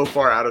I'm so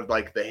far out of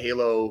like the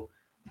Halo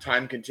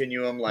time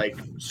continuum, like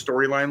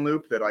storyline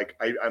loop that like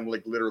I'm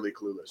like literally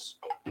clueless,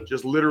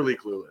 just literally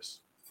clueless.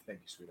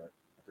 Thank you, sweetheart.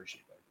 I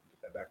appreciate that.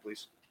 Get that back,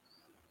 please.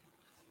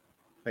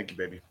 Thank you,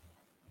 baby.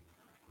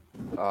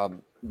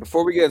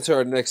 Before we get into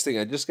our next thing,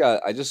 I just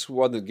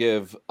wanted to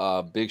give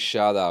a big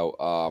shout out.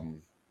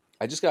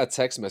 I just got a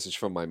text message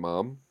from my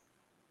mom.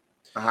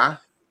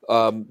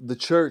 The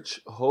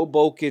church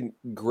Hoboken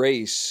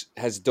Grace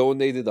has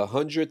donated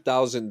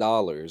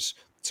 $100,000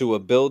 to a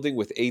building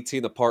with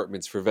 18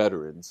 apartments for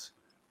veterans.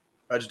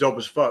 That's dope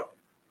as fuck.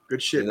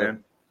 Good shit,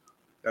 man.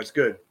 That's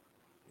good.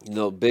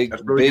 Big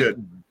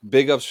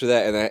ups for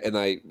that. And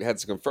I had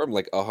to confirm,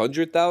 like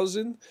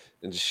 100,000,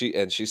 and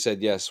she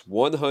said yes,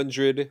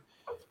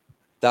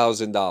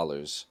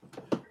 $100,000.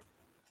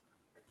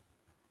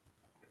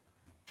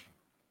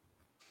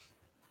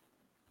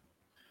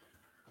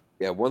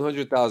 Yeah,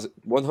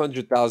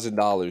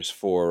 $100,000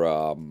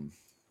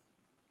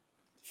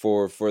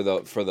 for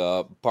the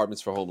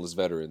apartments for homeless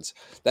veterans.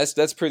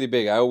 That's pretty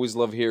big. I always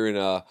love hearing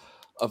of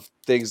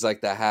things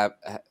like that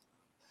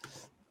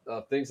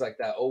things like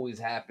that always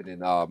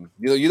happening.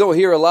 You don't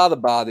hear a lot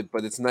about it,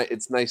 but it's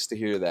nice to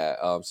hear that.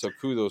 So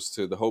kudos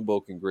to the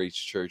Hoboken Grace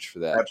Church for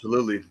that.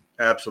 Absolutely.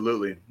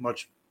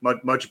 Much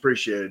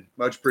appreciated.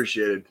 Much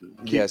appreciated.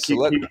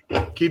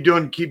 Keep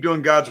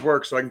doing God's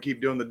work so I can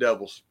keep doing the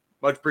devil's.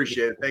 Much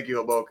appreciated. Thank you,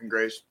 Hoboken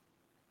Grace.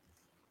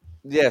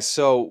 Yeah,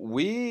 so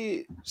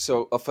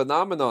a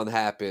phenomenon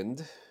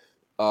happened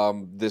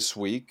this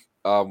week.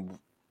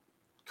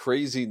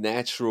 Crazy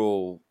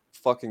natural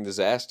fucking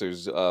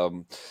disasters,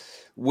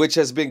 which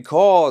has been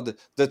called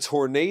the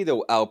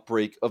tornado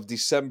outbreak of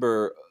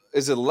December.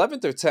 Is it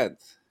 11th or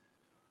 10th?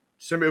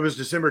 It was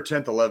December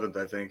 10th, 11th,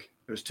 I think.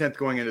 It was 10th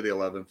going into the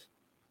 11th.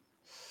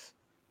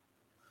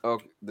 Oh,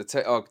 the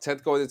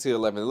 10th going into the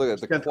 11th. Look at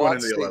the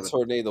Quad State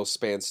tornado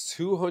spans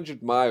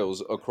 200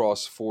 miles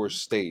across 4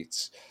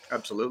 states.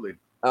 Absolutely.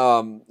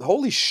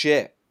 Holy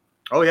shit.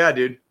 Oh yeah,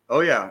 dude.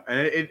 Oh yeah,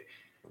 and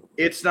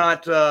it's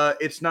not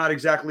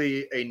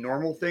exactly a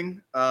normal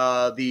thing.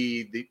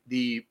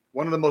 The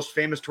one of the most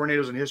famous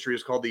tornadoes in history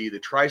is called the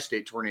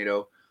Tri-State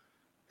tornado.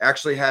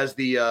 Actually has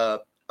the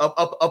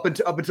up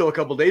until a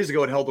couple days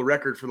ago, it held the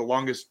record for the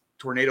longest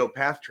tornado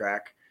path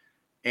track,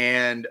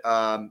 and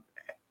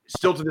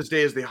still to this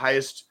day is the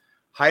highest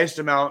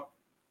amount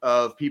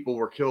of people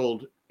were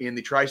killed in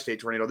the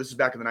Tri-State tornado. This is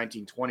back in the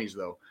 1920s,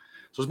 though.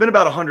 So it's been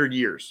about 100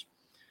 years.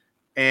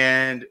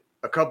 And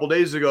a couple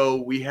days ago,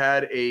 we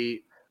had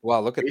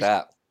wow, look at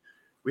that.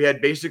 We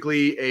had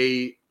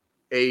basically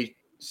a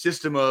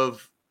system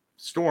of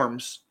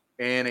storms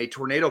and a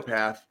tornado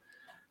path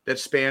that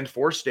spanned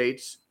 4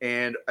 states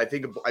and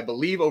I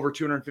believe over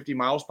 250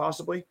 miles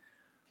possibly.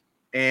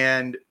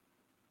 And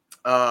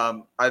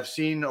I've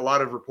seen a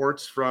lot of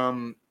reports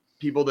from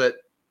people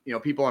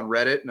people on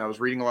Reddit, and I was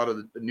reading a lot of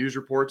the news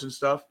reports and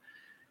stuff.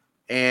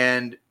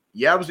 And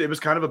yeah, it was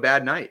kind of a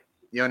bad night.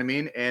 You know what I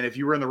mean? And if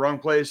you were in the wrong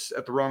place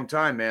at the wrong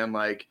time, man,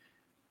 like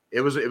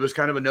it was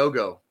kind of a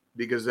no-go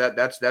because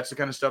that's the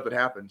kind of stuff that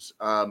happens.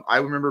 I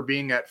remember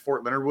being at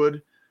Fort Leonard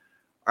Wood.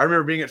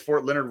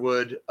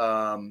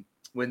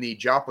 When the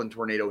Joplin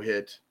tornado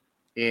hit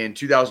in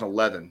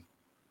 2011.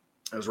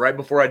 It was right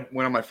before I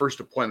went on my first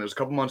deployment. It was a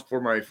couple months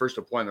before my first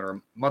deployment, or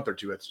a month or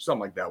two, something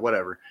like that,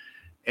 whatever.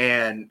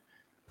 And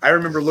I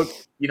remember, when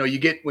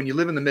you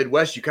live in the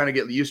Midwest, you kind of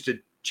get used to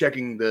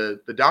checking the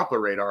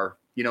Doppler radar,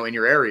 in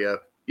your area,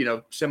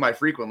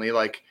 semi-frequently.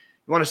 Like,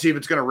 you want to see if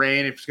it's going to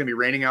rain, if it's going to be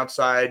raining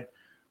outside,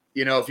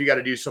 if you got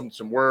to do some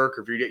work,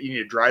 or if you need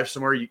to drive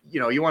somewhere,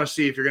 you want to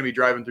see if you're going to be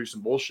driving through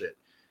some bullshit,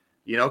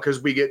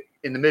 because we get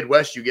in the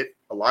Midwest, you get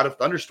a lot of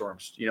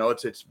thunderstorms.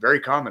 It's very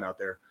common out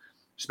there,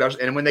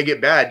 especially, and when they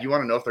get bad, you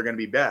want to know if they're going to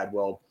be bad.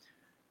 Well,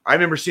 I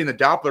remember seeing the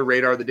Doppler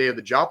radar the day of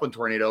the Joplin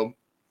tornado,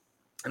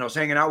 and I was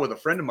hanging out with a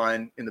friend of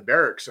mine in the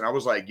barracks, and I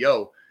was like,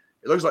 yo,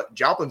 it looks like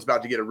Joplin's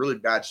about to get a really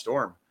bad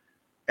storm.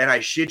 And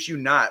I shit you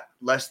not,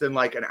 less than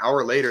like an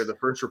hour later, the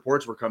first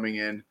reports were coming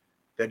in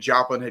that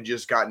Joplin had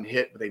just gotten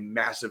hit with a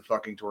massive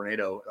fucking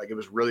tornado. Like, it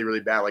was really,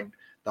 really bad. Like,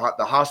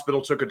 the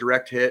hospital took a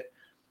direct hit.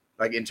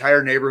 Like,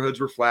 entire neighborhoods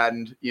were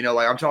flattened.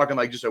 Like, I'm talking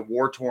like just a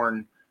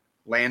war-torn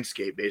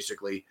landscape,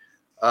 basically.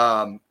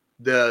 There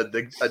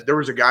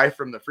was a guy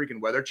from the freaking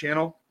Weather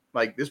Channel.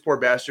 Like, this poor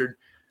bastard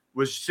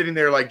was sitting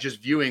there, like,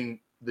 just viewing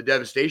the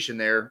devastation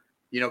there,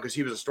 because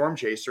he was a storm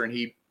chaser, and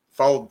he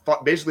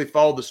basically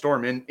followed the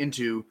storm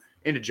into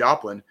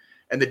Joplin,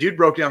 and the dude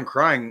broke down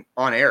crying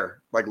on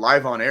air, like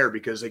live on air,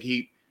 because like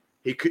he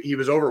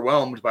was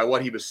overwhelmed by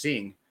what he was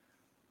seeing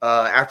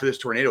after this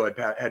tornado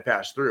had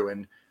passed through,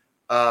 and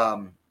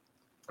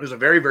it was a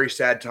very, very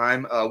sad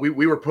time.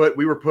 We were put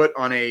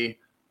on an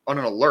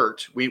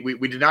alert. We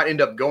did not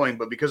end up going,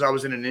 but because I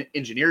was in an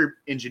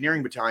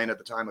engineering battalion at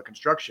the time, a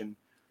construction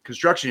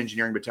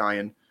engineering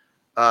battalion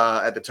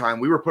at the time,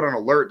 we were put on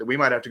alert that we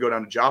might have to go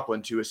down to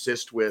Joplin to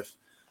assist with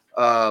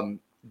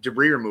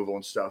debris removal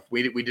and stuff.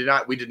 We did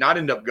not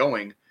end up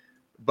going,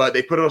 but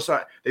they put us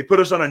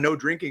on a no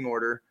drinking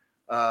order,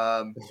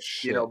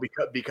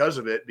 because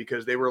of it,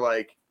 because they were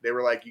like,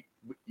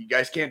 you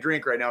guys can't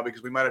drink right now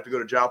because we might have to go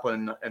to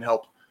Joplin and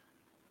help,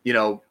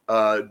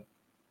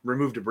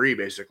 remove debris,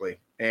 basically.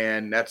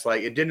 And that's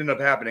like, it didn't end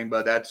up happening,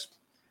 but that's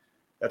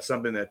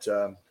something that,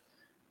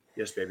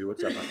 yes, baby,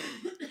 what's up?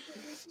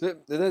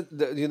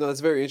 That's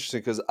very interesting,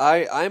 because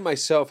I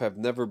myself have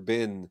never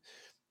been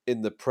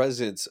in the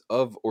presence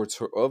of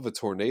a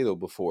tornado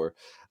before.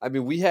 I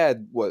mean, we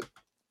had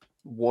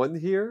one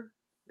here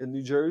in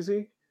New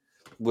Jersey,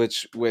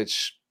 which I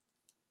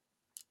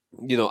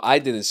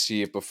didn't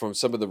see it, but from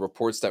some of the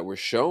reports that were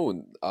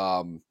shown,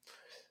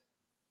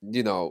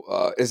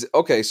 is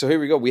okay. So here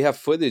we go. We have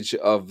footage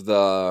of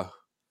the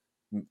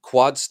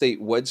Quad State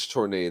Wedge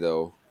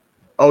tornado.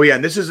 Oh yeah,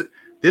 and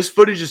this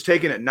footage is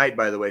taken at night,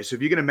 by the way. So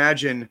if you can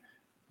imagine,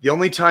 the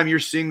only time you're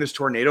seeing this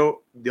tornado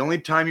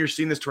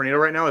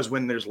right now is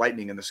when there's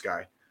lightning in the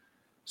sky.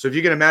 So if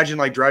you can imagine,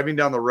 like, driving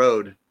down the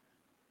road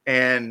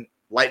and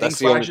lightning flashes.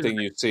 That's the only thing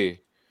you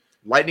see.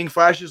 Lightning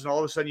flashes, and all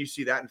of a sudden you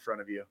see that in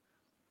front of you.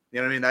 You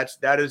know what I mean?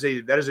 That is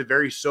a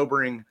very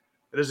sobering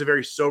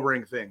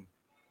thing.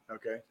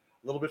 Okay. A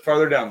little bit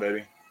farther down, baby.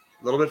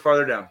 A little bit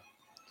farther down.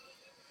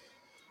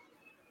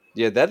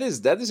 Yeah, that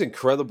is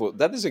incredible.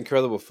 That is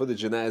incredible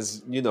footage, and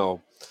as you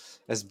know,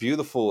 as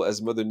beautiful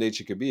as Mother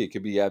Nature could be, it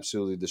could be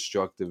absolutely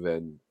destructive.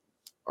 And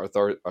our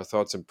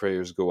thoughts and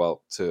prayers go out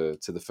to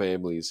the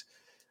families.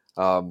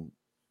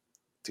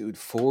 Dude,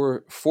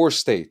 four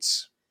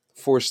states.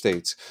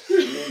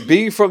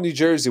 Being from New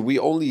Jersey,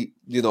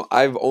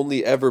 I've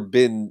only ever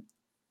been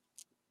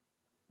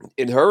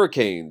in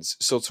hurricanes,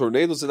 so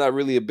tornadoes are not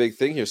really a big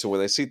thing here. So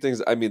when I see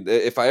things, I mean,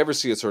 if I ever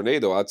see a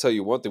tornado, I'll tell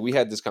you one thing. We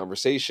had this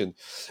conversation.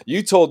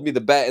 You told me to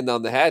batten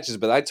down the hatches,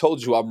 but I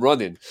told you I'm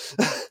running.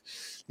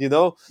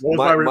 What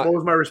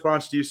was my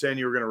response to you saying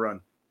you were going to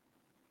run?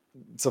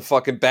 To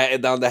fucking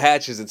batten down the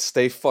hatches and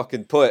stay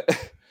fucking put.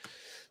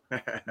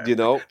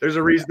 There's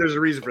a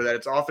reason for that.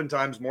 It's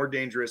oftentimes more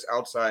dangerous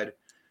outside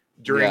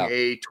during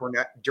a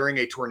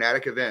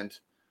tornadic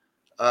event.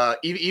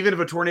 Even if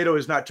a tornado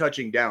is not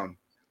touching down.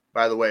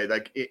 By the way,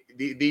 like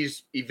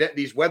these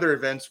weather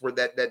events where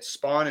that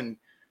spawn and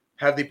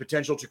have the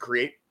potential to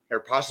create or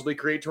possibly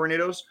create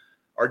tornadoes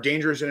are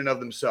dangerous in and of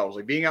themselves.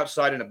 Like, being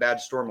outside in a bad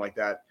storm like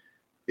that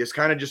is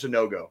kind of just a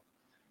no-go.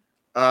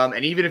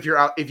 And even if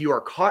you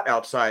are caught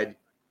outside,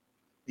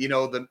 they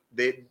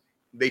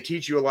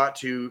teach you a lot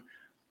to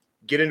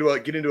get into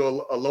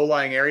a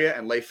low-lying area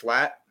and lay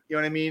flat. You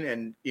know what I mean?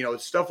 And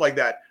stuff like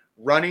that.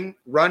 Running,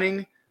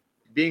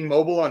 being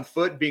mobile on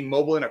foot, being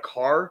mobile in a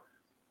car.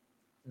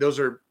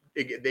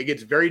 It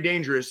gets very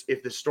dangerous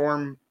if the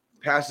storm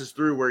passes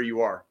through where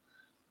you are.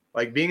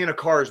 Like, being in a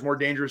car is more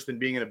dangerous than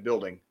being in a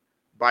building,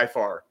 by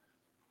far.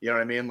 You know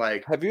what I mean?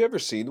 Like, have you ever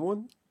seen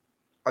one?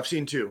 I've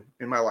seen two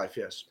in my life.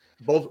 Yes,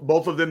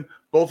 both of them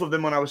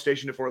when I was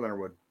stationed at Fort Leonard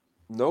Wood.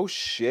 No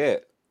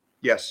shit.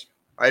 Yes,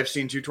 I have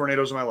seen two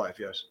tornadoes in my life.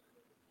 Yes,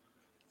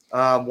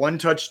 one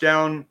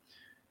touchdown.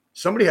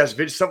 Somebody has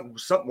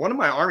one of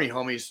my Army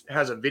homies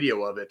has a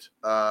video of it.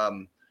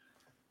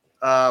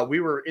 We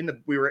were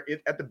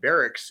at the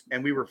barracks,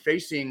 and we were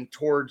facing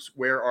towards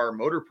where our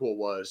motor pool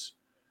was,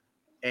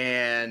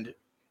 and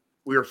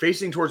we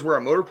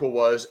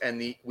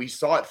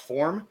saw it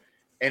form,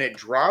 and it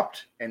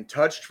dropped and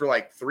touched for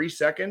like 3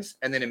 seconds,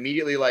 and then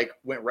immediately like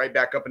went right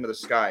back up into the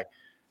sky.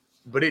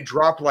 But it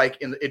dropped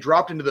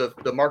into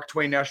the Mark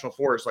Twain National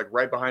Forest, like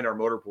right behind our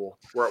motor pool,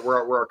 where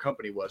our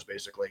company was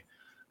basically.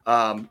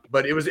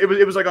 But it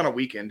was like on a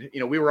weekend. You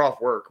know, we were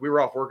off work. We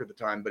were off work at the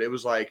time, but it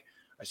was like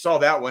I saw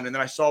that one, and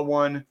then I saw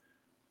one.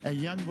 At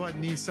Youngblood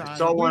Nissan, I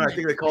saw one. I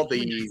think they called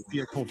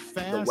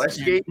the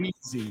Westgate.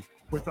 Easy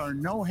with our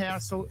no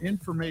hassle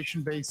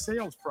information-based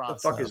sales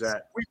process. What the fuck is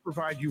that? We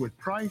provide you with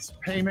price,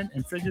 payment,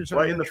 and figures.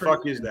 What in the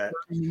fuck is that?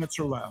 30 minutes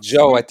or less.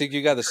 Joe, I think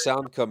you got a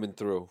sound coming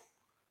through.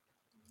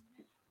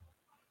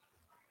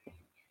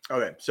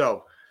 Okay,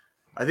 so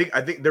I think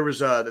there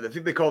was I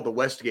think they call it the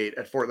Westgate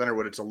at Fort Leonard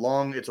Wood. It's a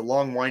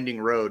long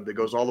winding road that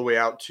goes all the way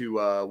out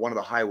to one of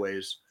the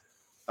highways.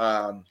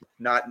 Not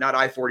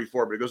I-44,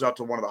 but it goes out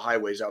to one of the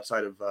highways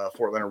outside of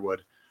Fort Leonard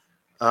Wood.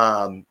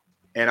 And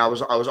I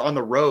was on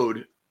the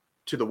road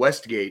to the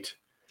Westgate,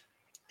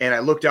 and I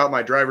looked out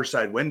my driver's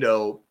side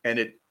window,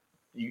 and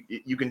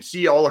you can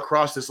see all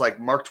across this like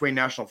Mark Twain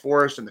National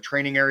Forest and the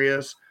training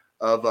areas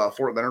of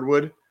Fort Leonard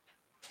Wood,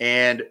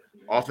 and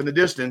off in the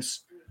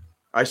distance,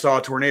 I saw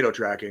a tornado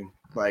tracking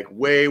like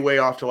way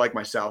off to like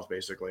my south,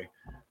 basically.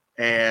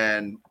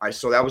 And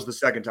so that was the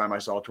second time I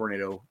saw a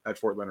tornado at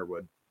Fort Leonard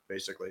Wood,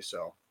 basically.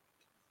 So,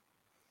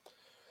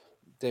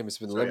 damn, it's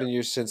been 11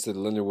 years since the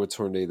Leonard Wood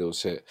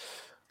tornadoes hit.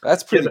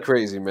 That's pretty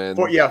crazy, man.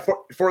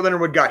 Fort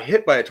Leonard Wood got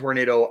hit by a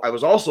tornado. I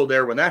was also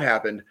there when that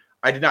happened.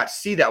 I did not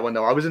see that one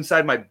though. I was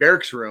inside my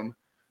barracks room,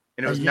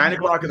 and it was 9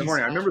 o'clock in the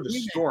morning. I remember the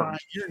storm.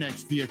 Your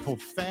next vehicle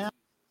fast.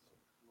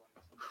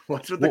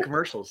 What's with the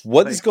commercials?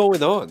 What is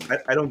going on?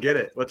 I don't get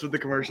it. What's with the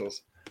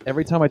commercials?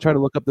 Every time I try to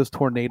look up this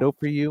tornado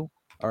for you,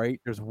 all right,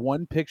 there's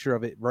one picture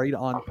of it right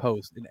on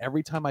post, and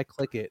every time I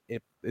click it,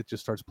 it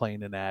just starts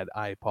playing an ad.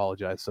 I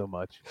apologize so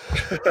much.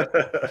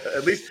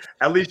 At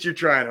least you're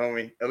trying,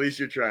 homie. At least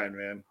you're trying,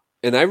 man.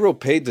 And I wrote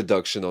paid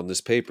deduction on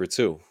this paper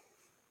too.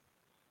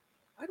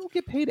 I don't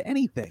get paid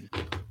anything.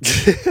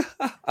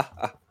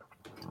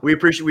 We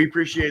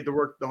appreciate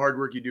the hard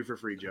work you do for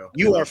free, Joe.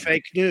 You are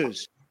fake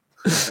news.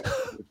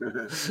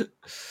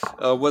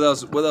 What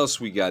else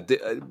we got?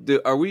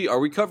 Are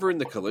we covering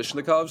the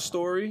Kalashnikov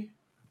story?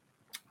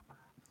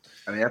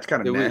 I mean, that's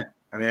kind of meh.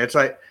 I mean, it's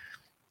like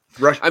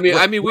Russia. I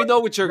mean, we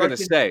know what you're going to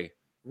say.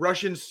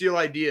 Russians steal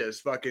ideas.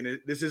 Fucking,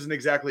 this isn't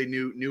exactly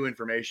new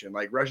information.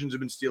 Like Russians have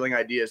been stealing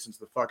ideas since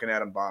the fucking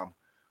atom bomb.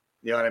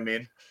 You know what I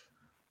mean?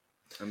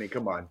 I mean,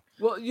 come on.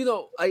 Well, you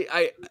know,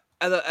 I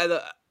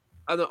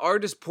at an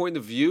artist's point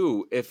of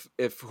view, if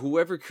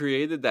whoever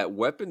created that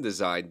weapon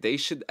design, they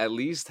should at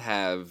least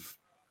have.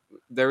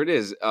 There it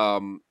is.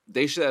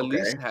 They should at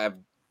least have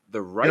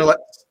the right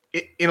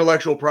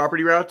intellectual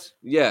property rights.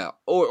 Yeah,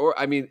 or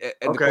I mean,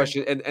 and the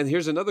question, and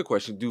here's another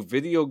question: do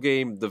video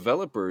game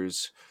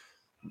developers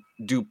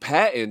do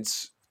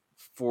patents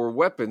for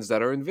weapons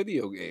that are in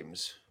video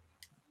games?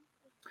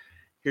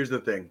 Here's the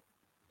thing: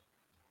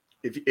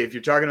 if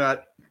you're talking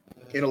about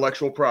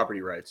intellectual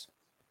property rights,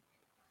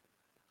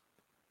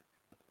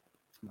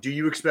 do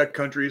you expect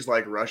countries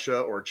like Russia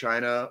or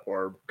China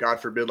or, God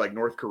forbid, like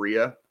North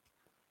Korea,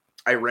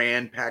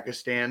 Iran,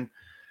 Pakistan,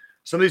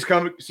 some of these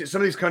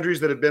countries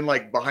that have been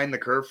like behind the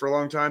curve for a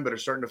long time, but are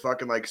starting to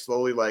fucking like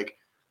slowly like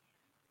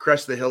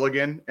crest the hill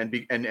again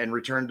and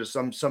return to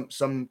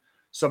some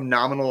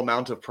nominal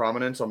amount of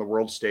prominence on the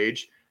world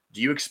stage?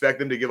 Do you expect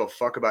them to give a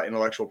fuck about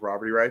intellectual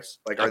property rights?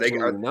 Like, are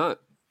Absolutely they not?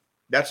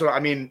 That's what I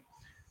mean.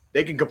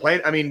 They can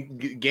complain. I mean,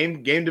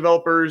 game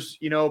developers,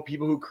 you know,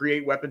 people who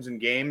create weapons in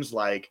games,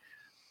 like,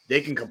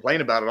 they can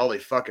complain about it all they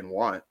fucking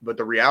want. But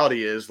the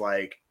reality is,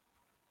 like,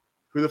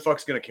 who the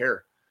fuck's gonna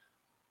care?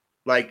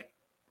 Like,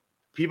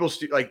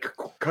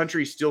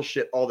 countries steal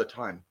shit all the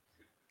time.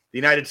 The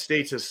United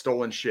States has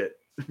stolen shit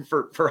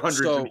for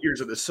hundreds of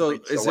years of this. So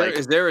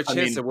is there a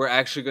chance that we're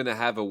actually going to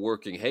have a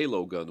working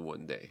Halo gun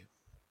one day?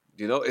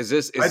 You know, is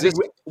this going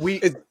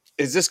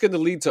to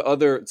lead to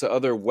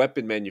other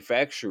weapon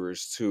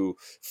manufacturers to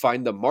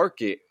find the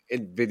market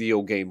in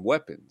video game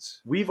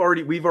weapons? We've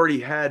already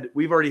had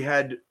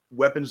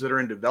weapons that are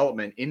in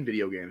development in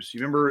video games. You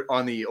remember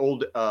on the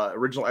old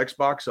original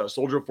Xbox,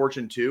 Soldier of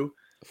Fortune 2?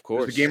 Of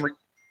course.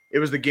 It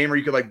was the game where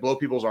you could like blow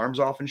people's arms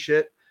off and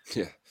shit.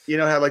 Yeah. You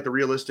know, had the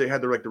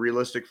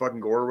realistic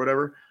fucking gore or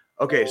whatever.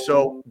 Okay,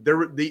 so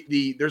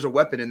there's a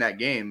weapon in that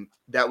game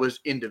that was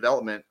in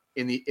development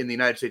in the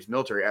United States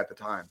military at the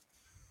time.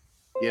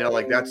 You know,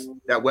 like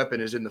that weapon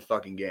is in the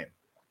fucking game.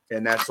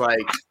 And that's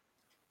like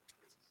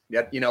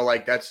that, you know,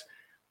 like that's,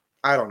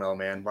 I don't know,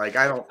 man. Like,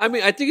 I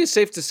mean, I think it's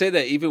safe to say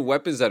that even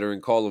weapons that are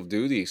in Call of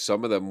Duty,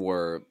 some of them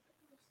were,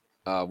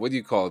 what do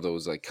you call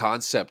those? Like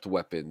concept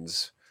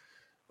weapons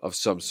of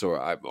some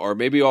sort, or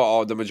maybe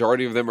the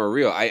majority of them are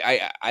real.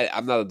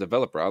 I'm not a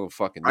developer. I don't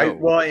fucking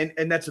know.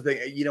 And that's the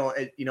thing. You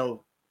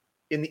know,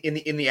 in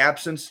the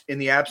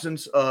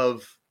absence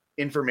of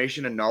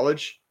information and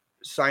knowledge,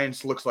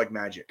 science looks like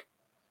magic.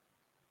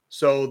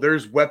 So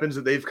there's weapons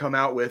that they've come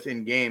out with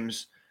in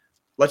games.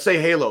 Let's say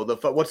Halo.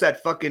 What's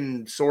that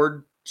fucking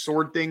sword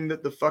thing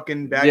that the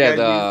fucking bad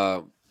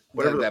guy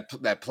whatever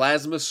that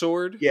plasma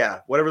sword.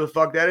 Yeah, whatever the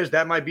fuck that is,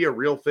 that might be a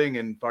real thing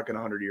in fucking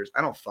 100 years.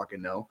 I don't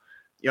fucking know.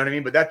 You know what I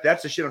mean? But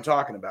that's the shit I'm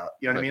talking about.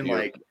 You know what I mean?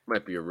 Like,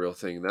 might be a real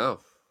thing now.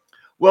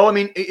 well, I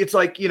mean, it's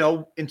like, you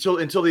know, until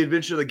the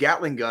invention of the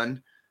Gatling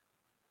gun,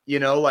 you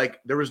know, like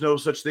there was no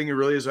such thing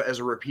really as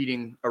a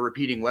repeating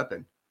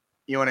weapon.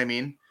 You know what I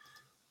mean?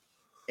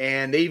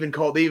 And they even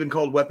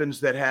called weapons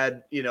that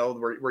had, you know,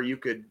 where you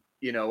could,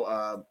 you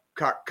know,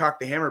 cock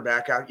the hammer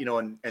back out, you know,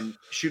 and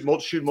shoot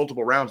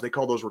multiple rounds. They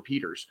call those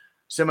repeaters.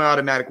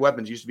 Semi-automatic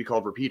weapons used to be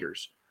called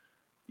repeaters.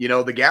 You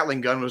know, the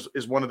Gatling gun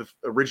is one of the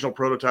original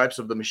prototypes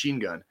of the machine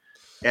gun.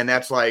 And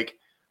that's like,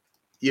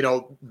 you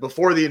know,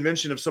 before the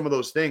invention of some of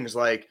those things,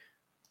 like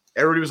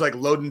everybody was like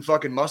loading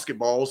fucking musket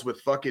balls with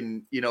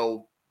fucking, you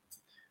know,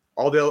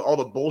 all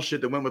the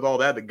bullshit that went with all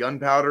that, the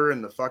gunpowder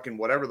and the fucking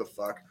whatever the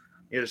fuck.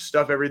 You had to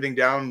stuff everything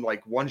down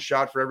like one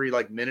shot for every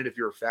like minute if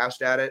you were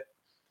fast at it.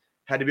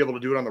 Had to be able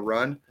to do it on the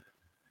run.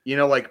 You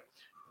know, like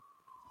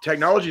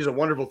technology is a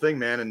wonderful thing,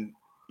 man. And,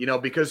 you know,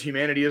 because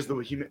humanity is the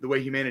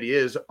way humanity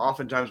is,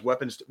 oftentimes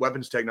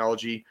weapons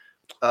technology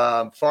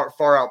far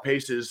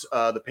outpaces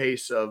the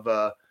pace of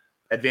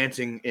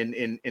advancing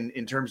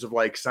in terms of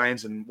like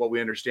science and what we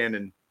understand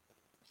and,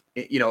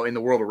 you know, in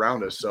the world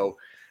around us. So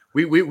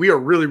we are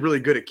really, really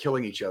good at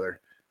killing each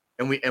other,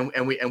 and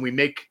we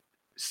make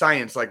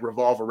science like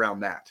revolve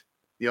around that.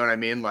 You know what I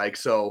mean? Like,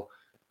 so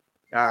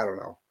I don't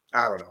know.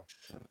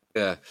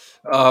 Yeah.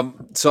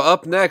 So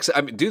up next,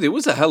 I mean, dude, it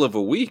was a hell of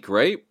a week,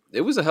 right?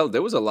 There was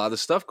a lot of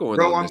stuff going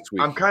on this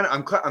week. I'm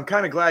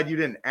kind of glad you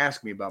didn't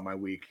ask me about my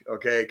week,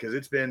 okay? Because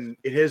it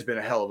has been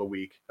a hell of a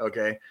week,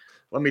 okay?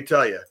 Let me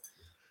tell you.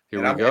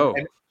 Here we go.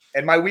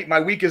 And my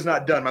week is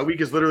not done. My week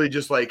is literally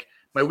just like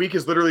kind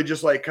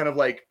of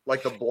like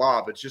the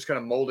blob. It's just kind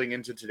of molding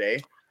into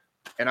today,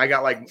 and I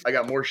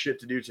got more shit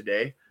to do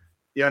today.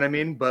 You know what I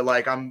mean? But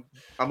like I'm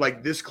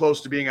like this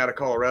close to being out of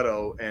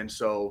Colorado, and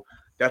so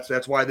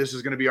that's why this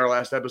is going to be our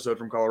last episode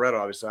from Colorado.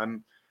 Obviously,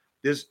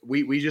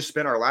 we just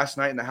spent our last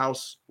night in the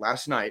house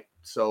last night,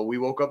 so we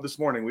woke up this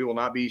morning. We will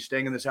not be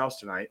staying in this house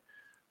tonight,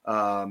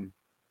 and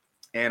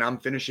I'm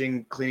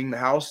finishing cleaning the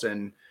house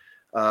and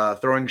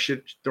throwing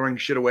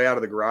shit away out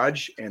of the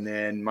garage, and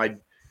then my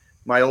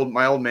old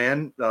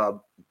man,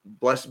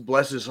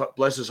 bless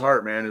his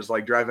heart, man, is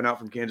like driving out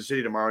from Kansas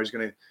City tomorrow. He's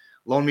gonna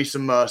loan me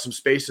some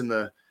space in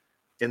the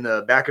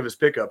back of his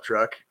pickup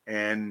truck,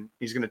 and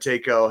he's gonna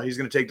take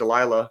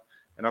Delilah,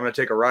 and I'm gonna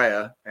take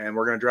Araya, and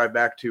we're gonna drive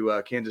back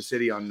to Kansas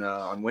City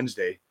on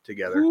Wednesday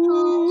together.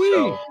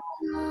 Ooh-wee.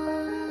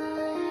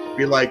 So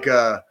be like,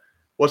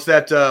 what's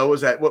that?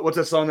 What's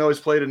that song they always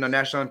played in the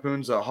National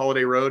Lampoon's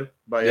Holiday Road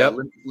by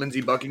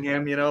Lindsey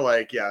Buckingham? You know,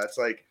 like, yeah, it's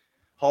like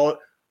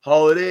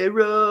Holiday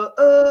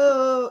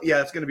Road.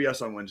 Yeah, it's gonna be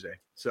us on Wednesday.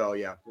 So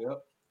yeah.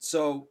 Yep.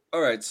 So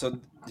all right. So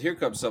here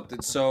comes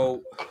something.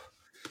 So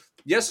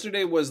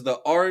yesterday was the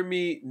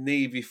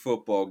Army-Navy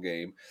football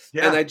game,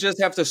 and I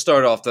just have to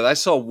start off that I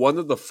saw one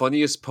of the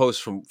funniest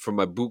posts from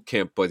my boot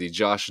camp buddy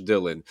Josh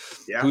Dillon,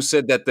 who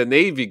said that the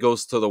Navy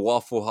goes to the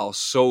Waffle House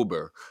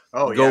sober.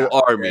 Oh, go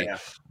Army! Yeah.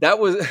 That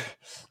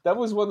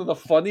was one of the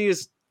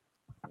funniest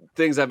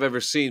things I've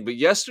ever seen. But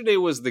yesterday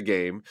was the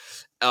game.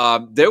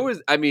 I'm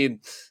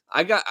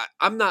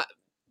not.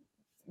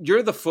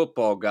 You're the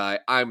football guy.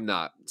 I'm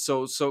not.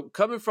 So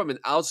coming from an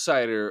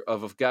outsider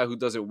of a guy who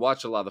doesn't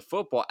watch a lot of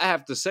football, I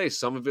have to say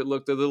some of it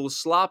looked a little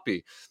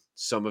sloppy.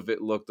 Some of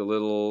it looked a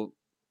little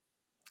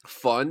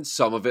fun.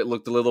 Some of it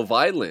looked a little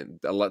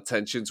violent.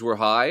 Tensions were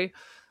high.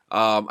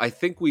 I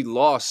think we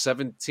lost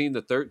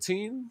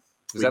 17-13.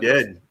 We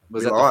did.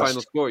 Was that the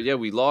final score? Yeah,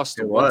 we lost.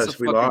 It was.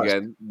 We lost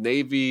again.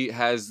 Navy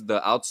has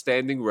the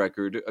outstanding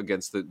record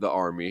against the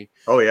Army.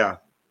 Oh yeah.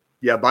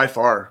 Yeah, by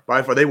far.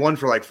 They won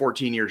for like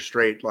 14 years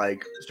straight,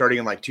 like starting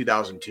in like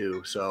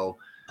 2002. So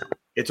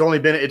it's only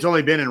been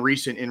in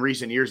recent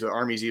years that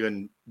Army's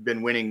even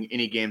been winning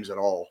any games at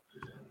all.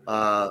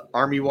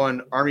 Army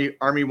won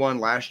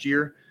last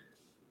year,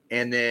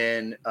 and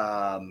then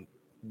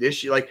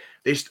this year, like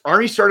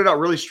Army started out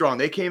really strong.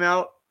 They came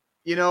out,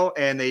 you know,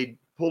 and they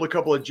pulled a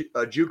couple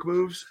of juke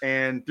moves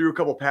and threw a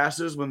couple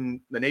passes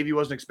when the Navy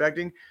wasn't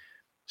expecting.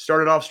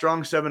 Started off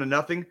strong,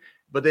 7-0,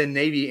 but then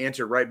Navy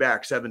answered right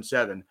back,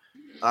 7-7.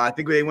 I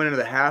think they went into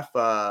the half.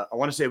 I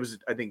want to say it was,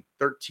 I think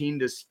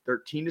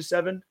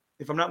 13-7,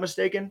 if I'm not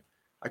mistaken.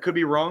 I could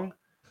be wrong.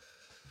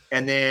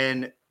 And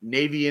then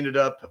Navy ended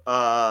up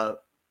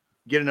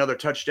getting another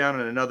touchdown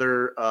and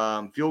another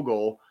field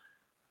goal,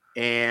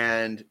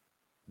 and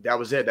that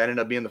was it. That ended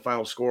up being the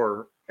final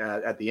score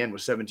at the end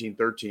was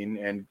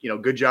 17-13. And you know,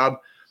 good job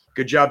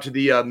to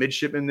the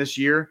midshipmen this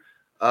year.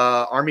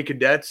 Army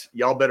cadets,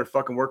 y'all better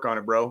fucking work on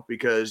it, bro,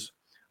 because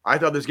I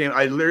thought this game,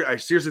 I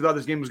seriously thought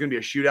this game was going to be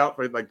a shootout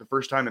for like the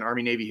first time in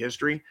Army Navy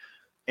history.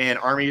 And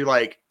Army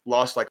like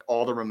lost like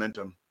all their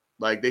momentum.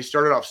 Like they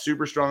started off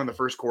super strong in the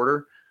first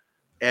quarter,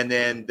 and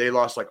then they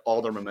lost like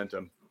all their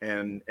momentum.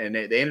 And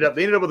they ended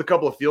up with a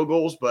couple of field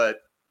goals,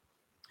 but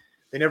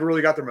they never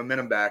really got their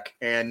momentum back.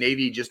 And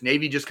Navy just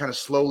kind of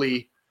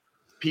slowly,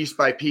 piece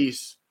by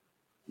piece,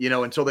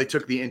 until they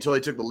took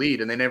the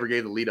lead, and they never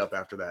gave the lead up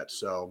after that.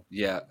 So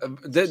yeah,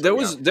 there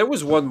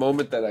was one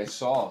moment that I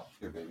saw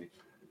here, baby.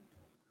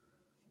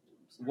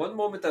 One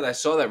moment that I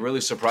saw that really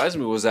surprised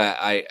me was that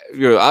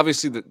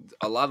obviously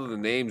a lot of the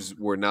names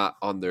were not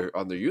on their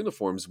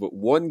uniforms, but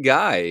one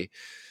guy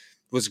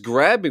was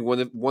grabbing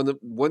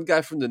one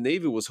guy from the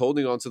Navy was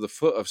holding onto the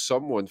foot of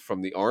someone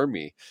from the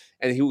Army,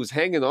 and he was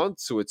hanging on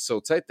to it so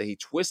tight that he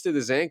twisted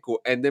his ankle,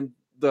 and then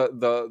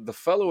the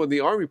fellow in the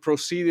Army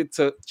proceeded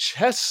to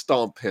chest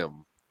stomp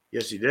him.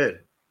 Yes, he did.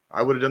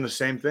 I would have done the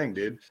same thing,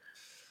 dude.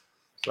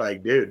 It's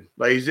like, dude,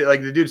 like he's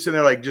like the dude sitting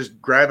there, like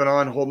just grabbing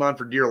on, holding on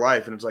for dear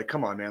life, and it's like,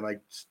 come on, man,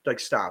 like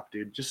stop,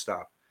 dude, just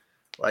stop.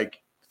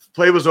 Like,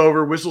 play was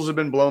over, whistles had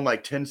been blown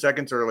like 10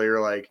 seconds earlier.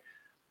 Like,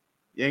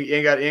 you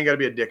ain't got to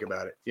be a dick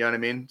about it. You know what I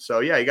mean? So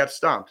yeah, he got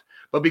stomped,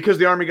 but because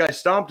the Army guys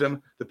stomped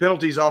him, the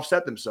penalties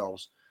offset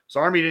themselves. So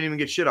Army didn't even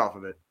get shit off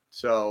of it.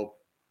 So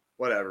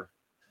whatever.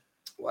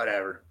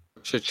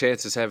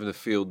 Chance is having a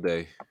field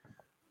day.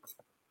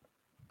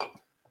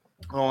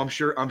 Oh, I'm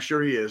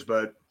sure he is,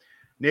 but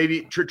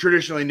Navy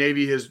traditionally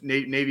Navy has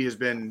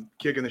been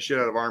kicking the shit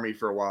out of Army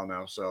for a while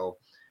now. So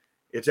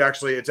it's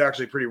actually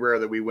pretty rare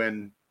that we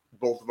win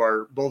both of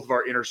our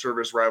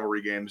inter-service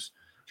rivalry games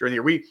during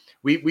the year.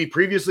 We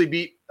previously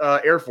beat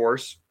Air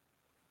Force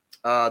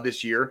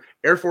this year.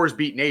 Air Force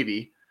beat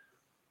Navy,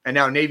 and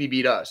now Navy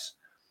beat us.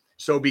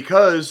 So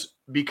because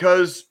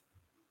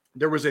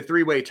there was a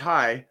three-way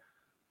tie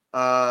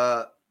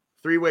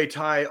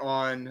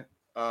on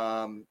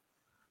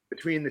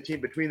between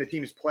the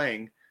teams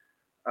playing.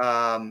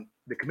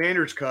 The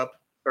Commander's Cup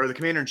or the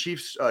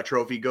Commander-in-Chief's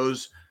trophy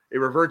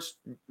reverts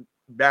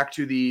back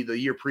to the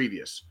year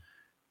previous.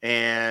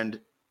 And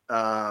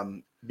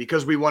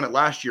because we won it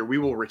last year,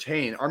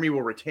 Army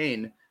will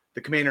retain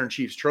the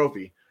Commander-in-Chief's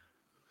trophy.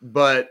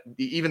 But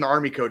even the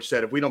Army coach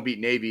said, if we don't beat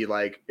Navy,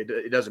 like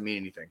it doesn't mean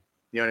anything.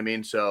 You know what I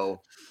mean?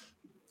 So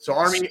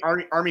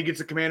Army gets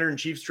the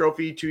Commander-in-Chief's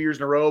trophy 2 years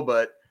in a row,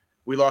 but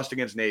we lost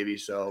against Navy.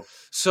 So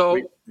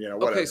whatever.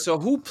 Okay. So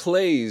who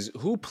plays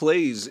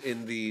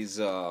in these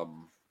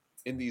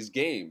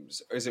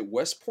games? Is it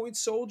West Point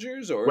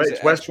soldiers or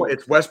it's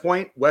West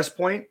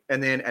Point,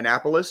 and then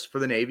Annapolis for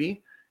the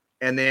Navy,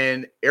 and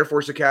then Air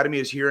Force Academy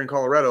is here in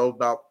Colorado,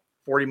 about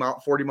 40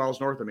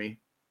 miles north of me,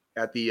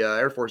 at the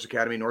Air Force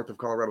Academy north of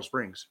Colorado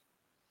Springs.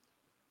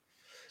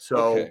 So.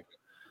 Okay.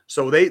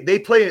 So they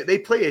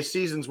play a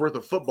season's worth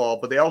of football,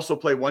 but they also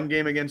play one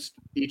game against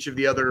each of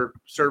the other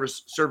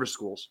service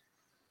schools.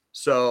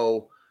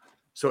 So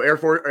Air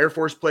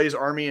Force plays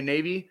Army and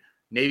Navy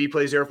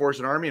plays Air Force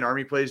and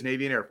Army plays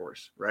Navy and Air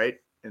Force, right?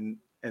 And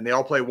they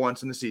all play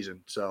once in the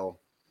season. So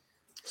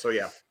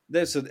yeah.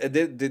 So do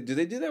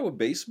they do that with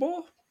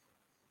baseball?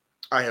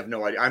 I have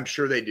no idea. I'm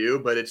sure they do,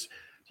 but it's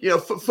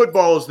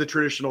football is the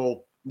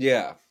traditional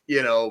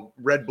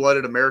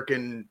red-blooded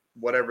American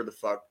whatever the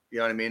fuck, you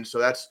know what I mean? So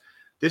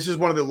this is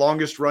one of the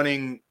longest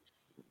running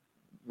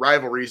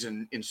rivalries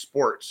in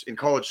sports, in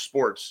college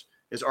sports,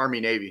 is Army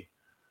Navy.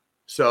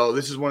 So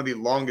this is one of the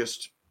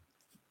longest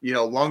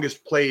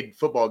played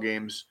football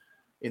games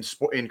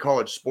in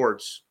college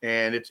sports,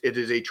 and it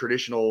is a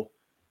traditional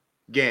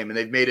game, and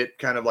they've made it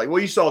kind of like,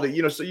 well, you saw the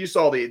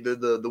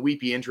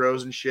weepy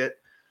intros and shit.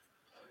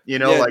 They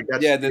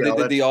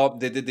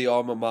did the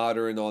alma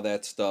mater and all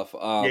that stuff.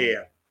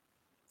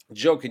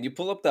 Joe, can you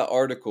pull up that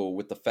article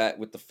with the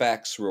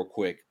facts real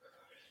quick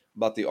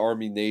about the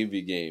Army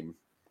Navy game?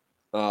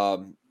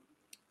 I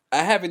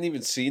haven't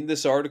even seen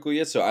this article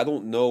yet, so I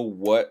don't know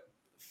what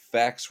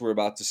facts we're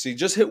about to see.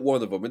 Just hit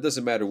one of them. It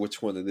doesn't matter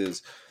which one it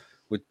is.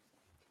 With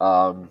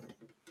the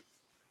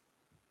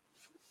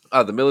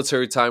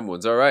military time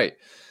ones. All right.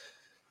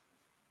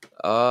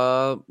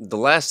 The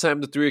last time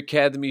the three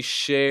academies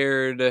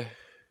shared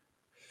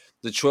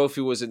the trophy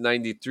was in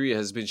 93. It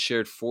has been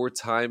shared 4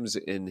 times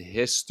in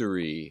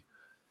history.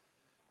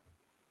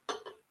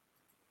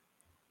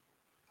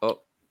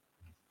 Oh.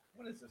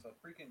 What is this?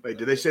 Wait,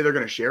 did they say they're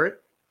going to share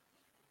it?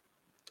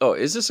 Oh,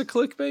 is this a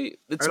clickbait?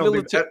 It's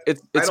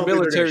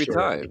military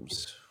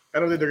times. I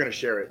don't think they're going to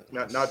share it.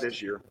 Not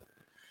this year.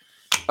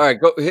 All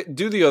right, go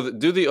do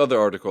the other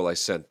article I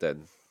sent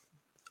then.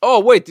 Oh,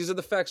 wait, these are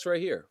the facts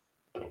right here.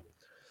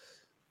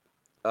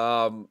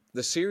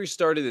 The series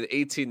started in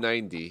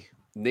 1890.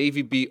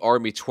 Navy beat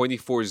Army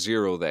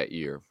 24-0 that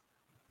year.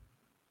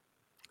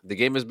 The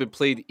game has been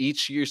played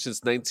each year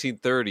since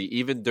 1930,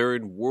 even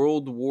during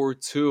World War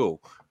II.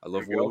 I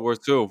love World War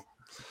II.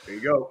 There you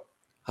go.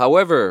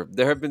 However,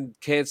 there have been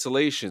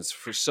cancellations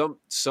for some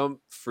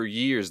for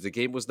years. The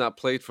game was not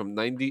played from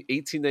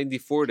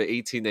 1894 to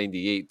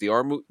 1898.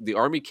 The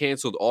Army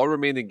canceled all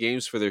remaining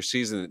games for their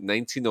season in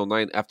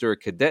 1909 after a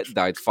cadet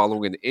died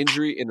following an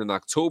injury in an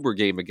October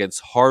game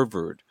against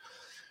Harvard.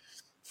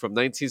 From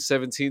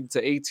 1917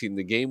 to 18,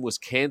 the game was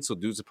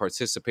canceled due to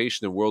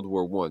participation in World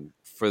War I.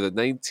 For the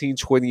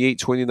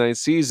 1928-29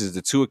 seasons,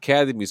 the two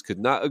academies could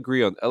not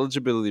agree on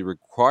eligibility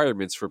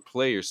requirements for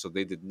players, so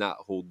they did not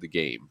hold the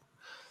game.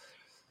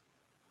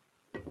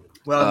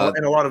 Well,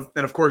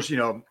 and of course,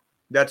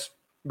 that's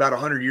about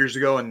 100 years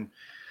ago, and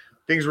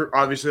things were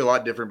obviously a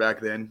lot different back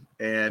then,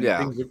 and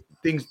Yeah.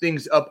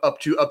 things up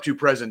to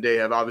present day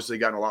have obviously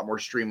gotten a lot more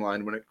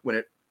streamlined when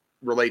it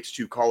relates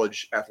to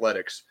college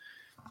athletics.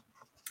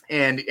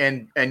 And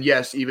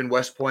yes, even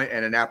West Point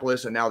and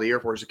Annapolis and now the Air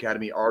Force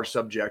Academy are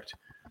subject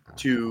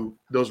to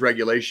those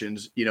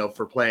regulations,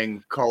 for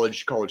playing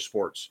college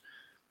sports.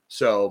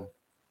 So,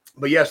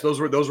 but yes, those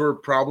were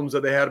problems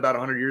that they had about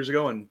 100 years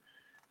ago, and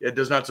it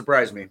does not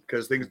surprise me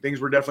because things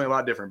were definitely a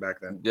lot different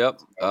back then.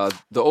 Yep.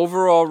 The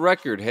overall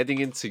record heading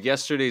into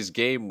yesterday's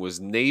game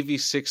was Navy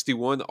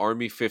 61,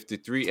 Army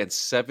 53, and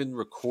 7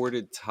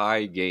 recorded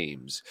tie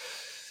games.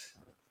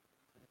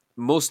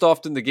 Most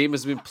often, the game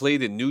has been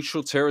played in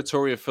neutral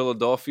territory in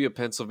Philadelphia,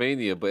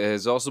 Pennsylvania, but it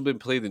has also been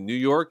played in New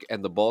York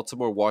and the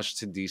Baltimore,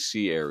 Washington,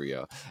 D.C.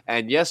 area.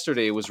 And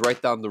yesterday, it was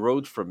right down the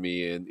road from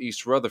me in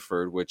East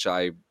Rutherford, which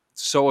I'm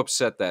so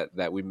upset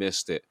that we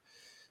missed it.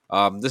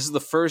 This is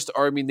the first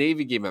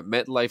Army-Navy game at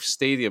MetLife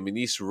Stadium in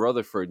East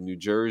Rutherford, New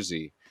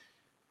Jersey.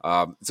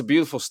 It's a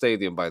beautiful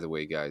stadium, by the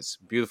way, guys.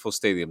 Beautiful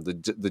stadium.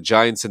 The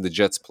Giants and the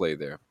Jets play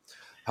there.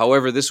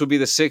 However, this will be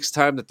the 6th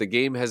time that the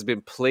game has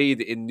been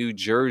played in New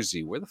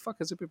Jersey. Where the fuck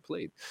has it been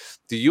played?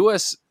 The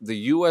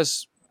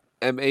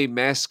USMA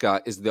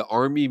mascot is the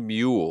Army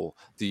Mule.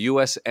 The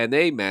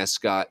USNA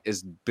mascot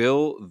is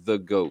Bill the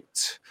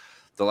Goat.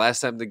 The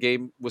last time the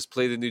game was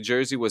played in New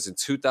Jersey was in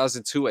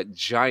 2002 at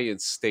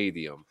Giants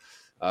Stadium.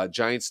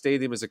 Giants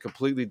Stadium is a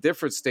completely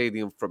different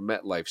stadium from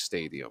MetLife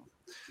Stadium.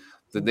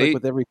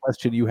 With every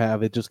question you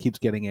have, it just keeps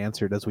getting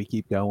answered as we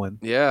keep going.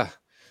 Yeah.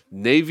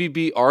 Navy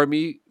beat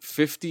Army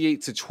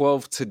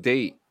 58-12 to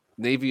date.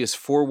 Navy is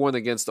 4-1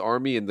 against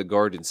Army in the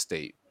Garden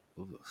State.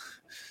 Ugh.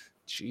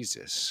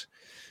 Jesus.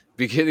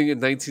 Beginning in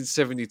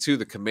 1972,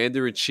 the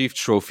Commander-in-Chief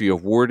Trophy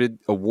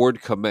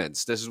award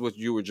commenced. This is what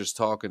you were just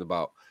talking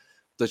about.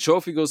 The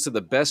trophy goes to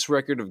the best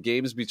record of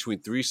games between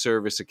 3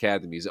 service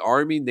academies,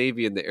 Army,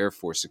 Navy, and the Air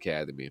Force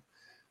Academy.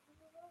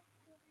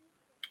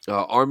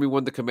 Army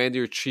won the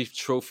Commander-in-Chief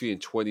Trophy in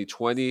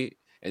 2020,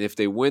 and if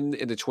they win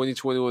in the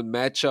 2021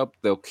 matchup,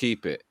 they'll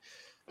keep it.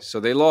 So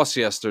they lost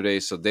yesterday,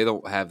 so they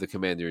don't have the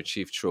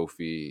Commander-in-Chief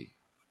Trophy.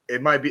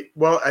 It might be.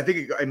 Well, I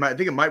think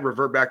it might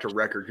revert back to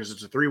record because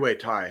it's a 3-way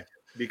tie.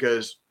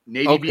 Because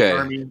Navy beat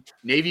Army,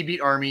 Navy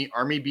beat Army,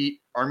 Army beat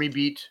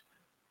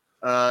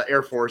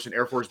Air Force, and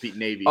Air Force beat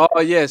Navy. Oh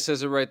yeah, it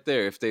says it right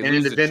there. If they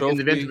lose the trophy,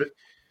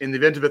 in the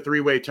event of a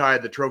 3-way tie,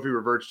 the trophy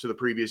reverts to the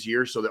previous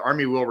year, so the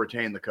Army will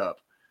retain the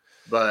cup.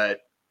 But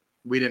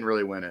we didn't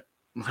really win it.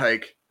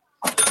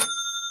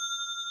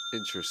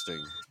 Interesting.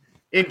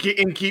 In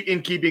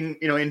keeping,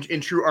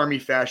 in true Army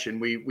fashion,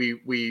 we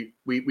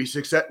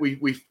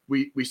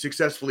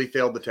successfully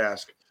failed the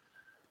task.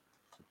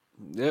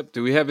 Yep.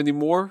 Do we have any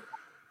more?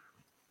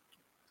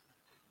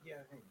 Yeah,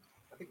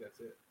 I think that's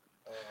it.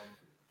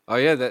 Oh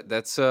yeah,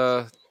 that's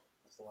the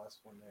last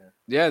one there.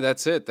 Yeah,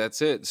 that's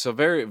it. So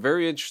very,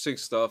 very interesting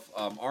stuff.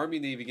 Army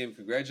Navy game.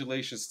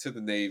 Congratulations to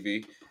the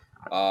Navy.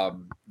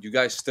 You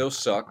guys still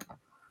suck.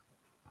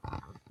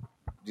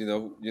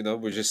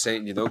 We're just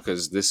saying,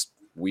 because the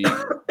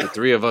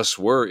 3 of us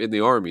were in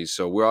the Army,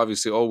 so we're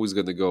obviously always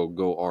going to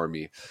go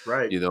Army,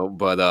 right?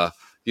 But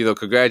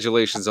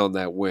congratulations on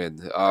that win.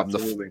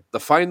 The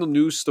final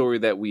news story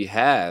that we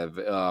have,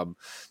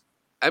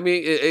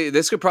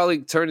 this could probably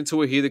turn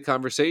into a heated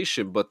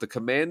conversation, but the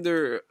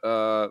commander,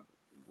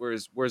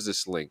 where's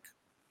this link?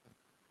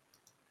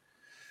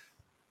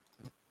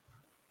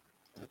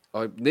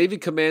 Navy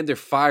commander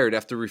fired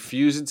after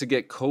refusing to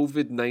get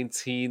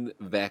COVID-19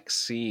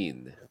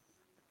 vaccine.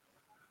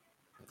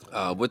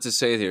 What's it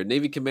say here?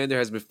 Navy commander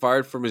has been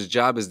fired from his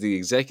job as the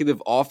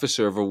executive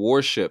officer of a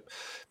warship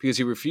because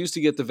he refused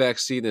to get the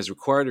vaccine as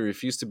required and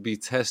refused to be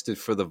tested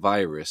for the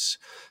virus.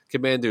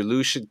 Commander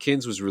Lucian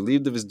Kins was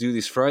relieved of his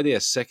duties Friday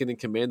as second in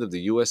command of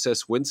the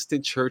USS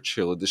Winston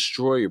Churchill, a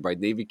destroyer, by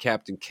Navy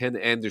Captain Ken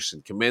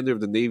Anderson, commander of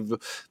the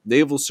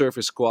Naval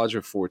Surface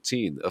Squadron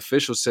 14.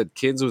 Officials said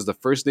Kins was the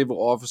first naval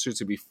officer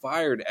to be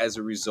fired as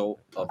a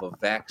result of a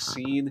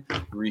vaccine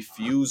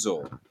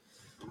refusal.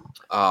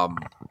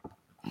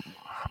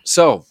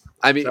 So,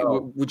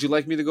 would you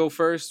like me to go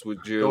first?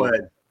 Would you?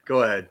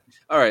 Go ahead.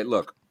 All right,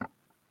 look.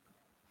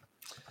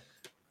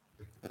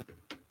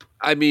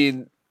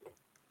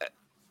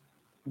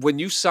 When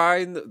you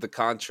sign the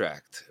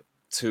contract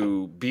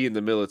to be in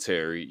the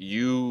military,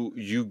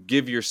 you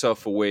give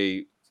yourself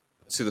away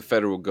to the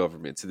federal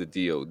government, to the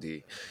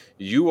DOD.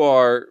 You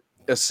are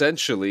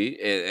essentially,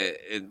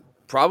 and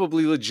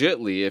probably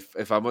legitly,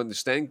 if I'm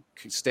understanding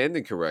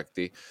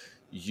correctly,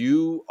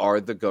 you are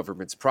the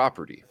government's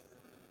property.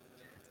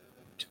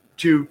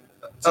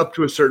 Up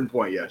to a certain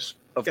point, yes.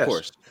 Of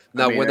course.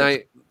 Now,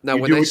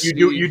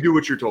 you do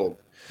what you're told.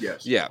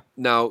 Yes. Yeah.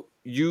 Now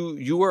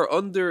you're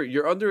under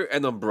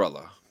an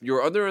umbrella.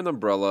 You're under an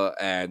umbrella,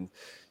 and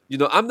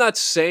I'm not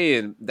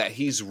saying that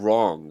he's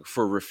wrong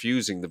for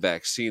refusing the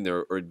vaccine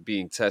or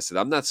being tested.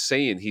 I'm not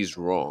saying he's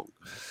wrong.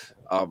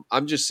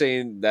 I'm just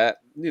saying that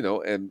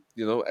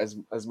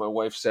as my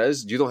wife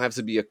says, you don't have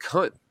to be a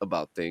cunt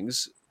about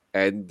things.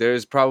 And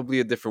there's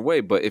probably a different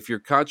way. But if you're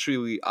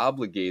contractually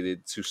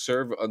obligated to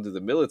serve under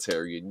the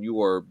military and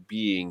you are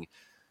being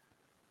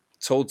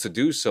told to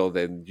do so,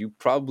 then you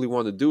probably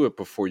want to do it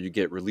before you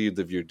get relieved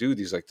of your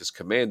duties, like this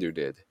commander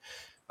did.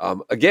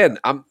 Again,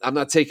 I'm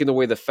not taking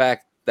away the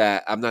fact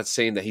that I'm not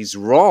saying that he's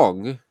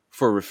wrong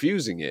for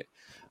refusing it.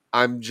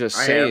 I'm just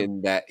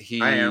saying that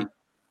I am.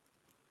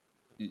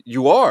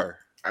 You are.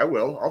 I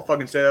will. I'll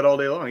fucking say that all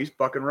day long. He's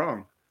fucking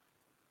wrong.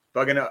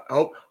 Fucking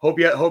hope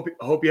you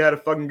had a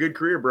fucking good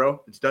career,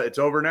 bro. It's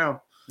over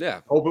now.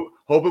 Yeah. Hope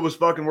it was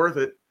fucking worth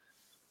it.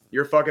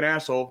 You're a fucking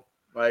asshole.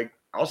 Like,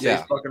 I'll say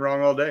he's fucking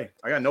wrong all day.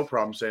 I got no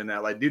problem saying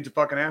that. Like, dude's a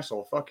fucking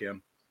asshole. Fuck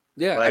him.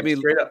 Yeah, like, I mean,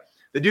 straight up.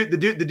 The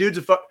dude's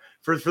a fuck.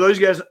 For those of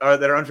you guys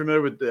that are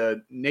unfamiliar with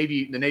the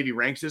Navy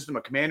rank system,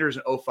 a commander is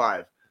an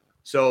 05.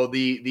 So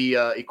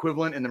the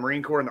equivalent in the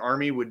Marine Corps and the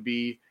Army would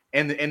be,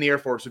 and the Air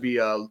Force would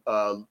be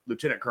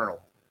lieutenant colonel.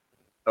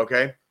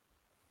 Okay.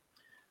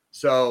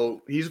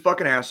 So he's a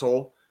fucking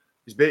asshole.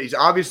 He's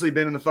obviously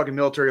been in the fucking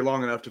military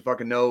long enough to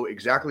fucking know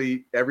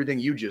exactly everything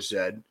you just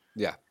said.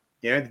 Yeah.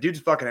 Yeah, the dude's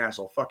a fucking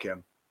asshole. Fuck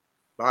him.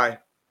 Bye.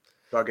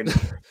 Fucking.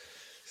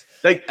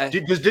 Like,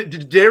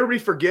 did everybody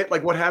forget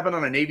like what happened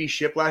on a Navy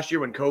ship last year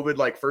when COVID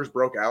like first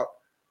broke out?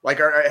 Like,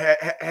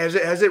 has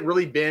it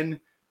really been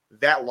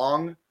that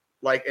long?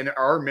 Like, in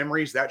our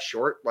memories that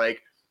short?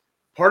 Like,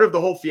 part of the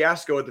whole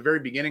fiasco at the very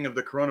beginning of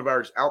the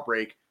coronavirus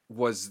outbreak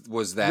was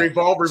that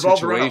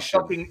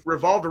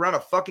revolved around a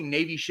fucking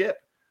Navy ship.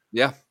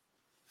 Yeah.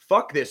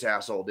 Fuck this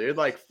asshole, dude.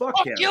 Like, fuck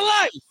him. Your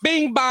life.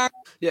 Bing bang.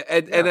 Yeah,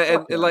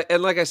 and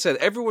like I said,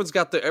 everyone's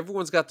got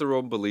their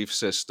own belief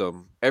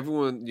system.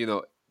 Everyone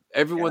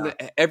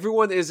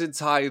is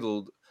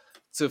entitled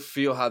to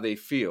feel how they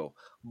feel.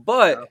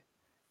 But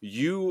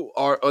you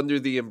are under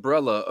the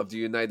umbrella of the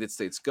United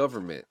States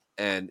government.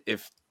 And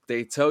if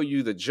they tell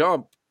you to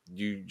jump,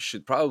 you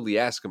should probably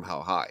ask them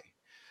how high.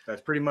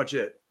 That's pretty much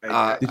it.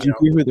 Did you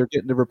hear who they're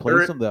getting to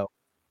replace him though?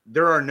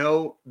 There are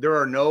no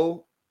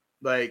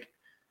like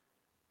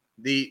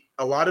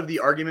a lot of the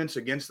arguments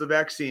against the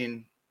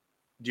vaccine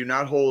do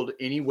not hold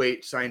any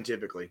weight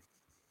scientifically.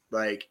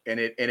 Like, and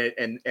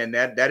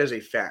that is a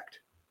fact.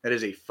 That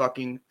is a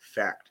fucking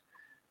fact.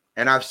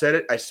 And I've said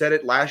it. I said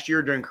it last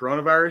year during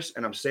coronavirus,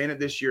 and I'm saying it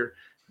this year.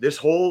 This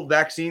whole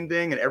vaccine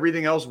thing and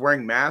everything else,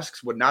 wearing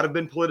masks, would not have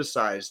been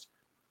politicized.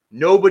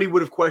 Nobody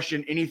would have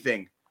questioned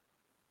anything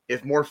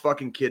if more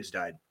fucking kids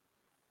died.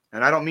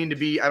 And I don't mean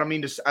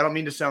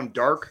to sound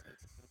dark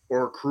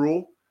or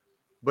cruel,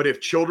 but if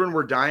children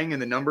were dying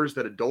in the numbers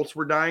that adults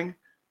were dying,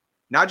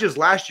 not just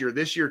last year,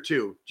 this year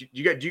too. Do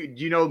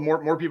you know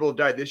more people have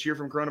died this year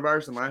from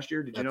coronavirus than last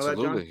year? Did you know that,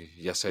 John?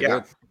 Yes, I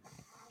did.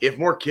 If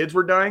more kids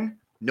were dying,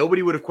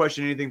 nobody would have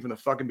questioned anything from the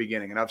fucking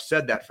beginning. And I've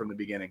said that from the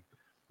beginning.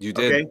 You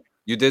did. Okay?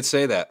 You did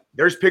say that.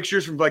 There's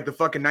pictures from like the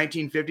fucking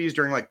 1950s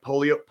during like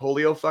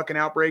polio fucking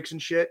outbreaks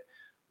and shit.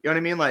 You know what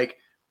I mean? Like,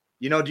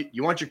 you know, do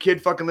you want your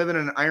kid fucking living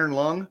in an iron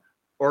lung,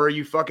 or are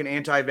you fucking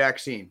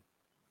anti-vaccine?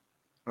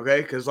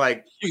 Okay, because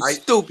like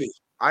stupid.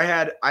 I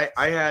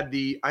had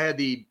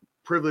the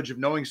privilege of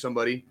knowing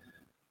somebody.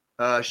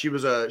 She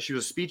was a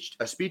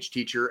speech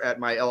teacher at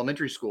my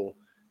elementary school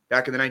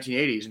back in the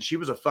 1980s, and she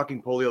was a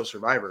fucking polio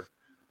survivor.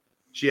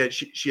 She had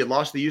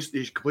lost the use.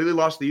 She completely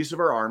lost the use of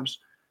her arms,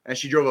 and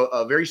she drove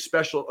a very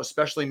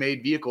specially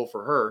made vehicle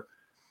for her,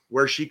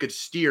 where she could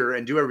steer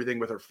and do everything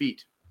with her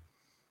feet.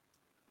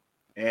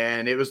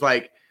 And it was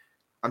like,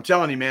 I'm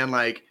telling you, man,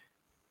 like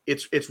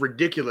it's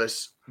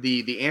ridiculous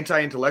the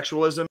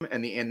anti-intellectualism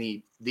and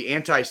the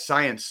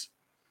anti-science,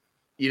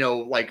 you know,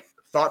 like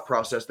thought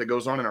process that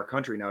goes on in our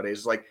country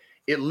nowadays. Like,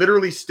 it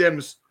literally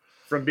stems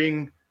from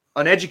being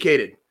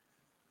uneducated.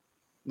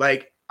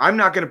 Like, I'm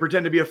not going to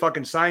pretend to be a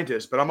fucking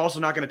scientist, but I'm also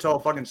not going to tell a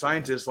fucking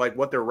scientist like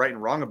what they're right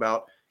and wrong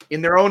about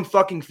in their own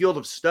fucking field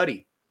of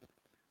study.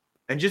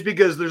 And just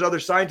because there's other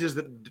scientists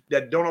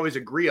that don't always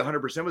agree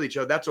 100% with each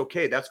other, that's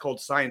okay. That's called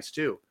science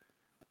too.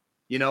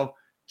 You know,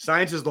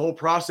 science is the whole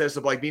process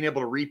of like being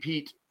able to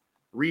repeat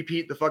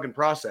the fucking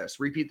process,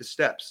 repeat the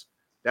steps.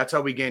 That's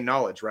how we gain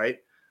knowledge, right?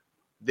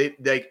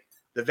 The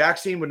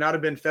vaccine would not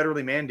have been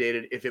federally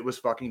mandated if it was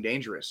fucking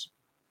dangerous.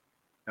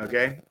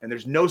 Okay? And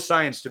there's no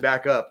science to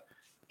back up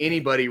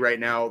anybody right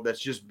now that's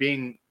just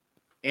being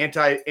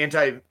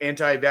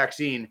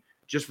anti-vaccine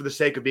just for the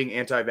sake of being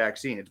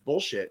anti-vaccine. It's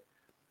bullshit.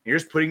 You're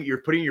just putting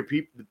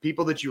the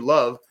people that you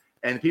love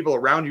and the people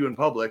around you in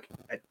public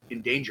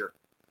in danger.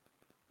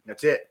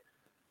 That's it.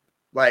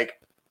 Like,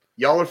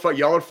 y'all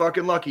are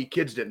fucking lucky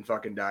kids didn't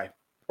fucking die.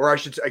 Or I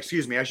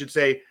should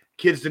say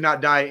kids did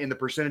not die in the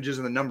percentages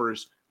and the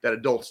numbers that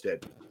adults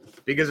did.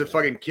 Because if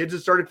fucking kids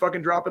had started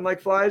fucking dropping like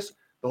flies,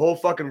 the whole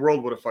fucking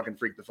world would have fucking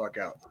freaked the fuck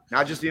out.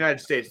 Not just the United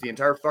States, the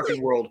entire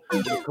fucking world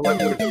would have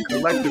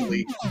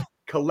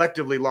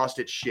collectively lost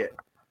its shit.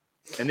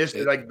 And this,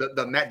 like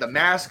the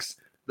masks,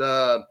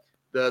 the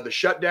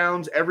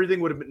shutdowns,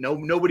 everything would have been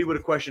nobody would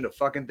have questioned a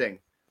fucking thing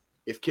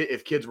if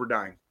kids were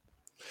dying.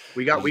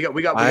 I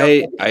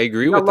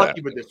agree with that.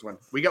 Lucky with this one.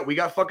 We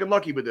got fucking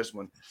lucky with this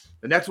one.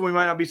 The next one we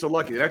might not be so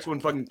lucky. The next one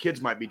fucking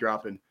kids might be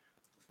dropping.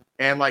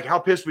 And like, how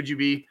pissed would you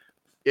be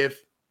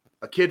if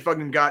a kid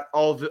fucking got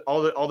all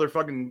their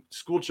fucking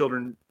school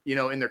children, you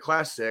know, in their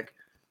class sick,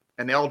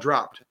 and they all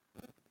dropped.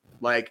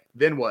 Like,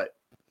 then what?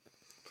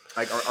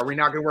 Like, are we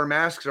not going to wear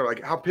masks? Or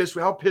like, how pissed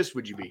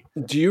would you be?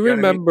 Do you know what I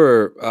mean?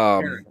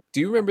 remember? Do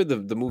you remember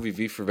the movie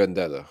V for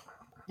Vendetta?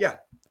 Yeah.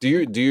 Do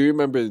you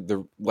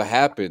remember what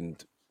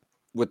happened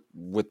with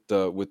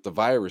the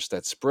virus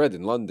that spread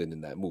in London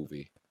in that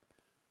movie?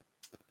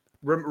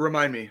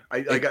 Remind me.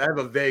 I have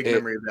a vague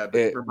memory of that.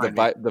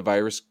 But the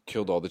virus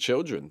killed all the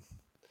children.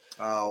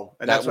 Oh,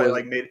 and that's why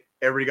like made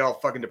everybody got all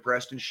fucking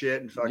depressed and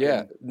shit and fucking.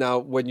 Yeah. Now,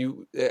 when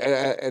you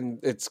and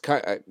it's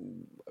kind of,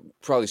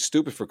 probably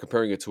stupid for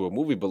comparing it to a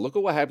movie, but look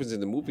at what happens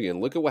in the movie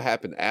and look at what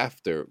happened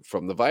after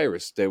from the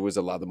virus. There was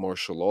a lot of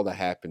martial law that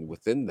happened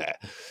within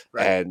that,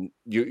 Right. and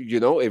you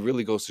know it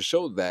really goes to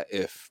show that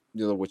if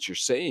you know what you're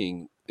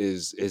saying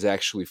is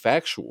actually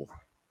factual.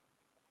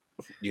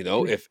 You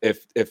know,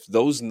 if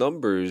those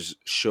numbers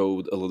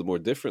showed a little more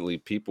differently,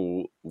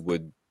 people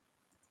would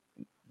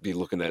be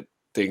looking at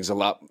things a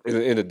lot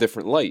in a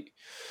different light.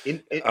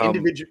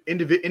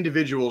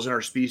 Individuals in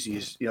our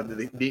species, you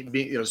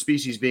know,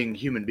 species being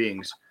human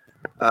beings,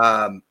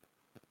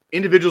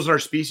 individuals in our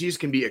species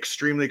can be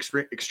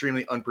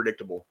extremely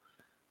unpredictable.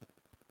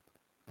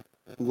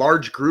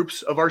 Large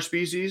groups of our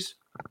species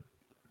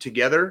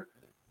together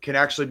can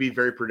actually be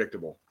very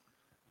predictable.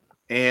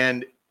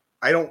 And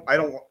I don't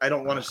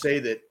want to say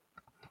that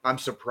I'm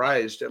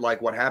surprised at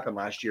like what happened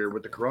last year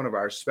with the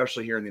coronavirus,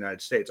 especially here in the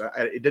United States.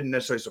 It didn't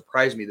necessarily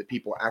surprise me that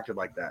people acted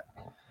like that,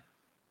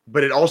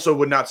 but it also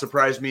would not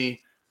surprise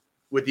me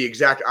with the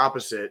exact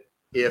opposite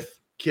if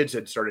kids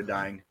had started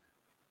dying.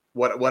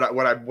 What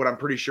I'm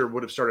pretty sure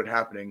would have started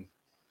happening,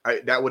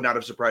 that would not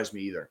have surprised me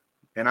either.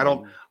 And I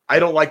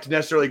don't like to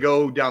necessarily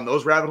go down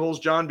those rabbit holes,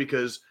 John,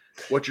 because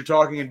what you're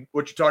talking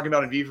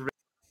about in V for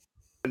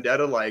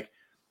Vendetta, like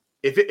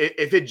if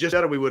it just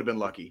we would have been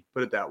lucky.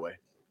 Put it that way.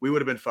 We would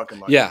have been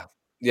fucking lucky.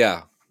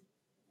 Yeah.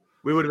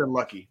 We would have been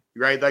lucky,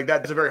 right? Like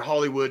that's a very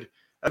Hollywood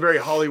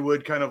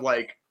kind of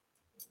like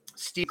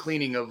steam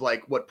cleaning of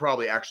like what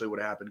probably actually would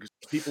have happened because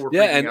people were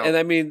freaking out. And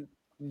I mean,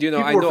 you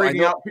know, people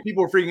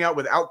were freaking out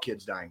without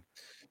kids dying.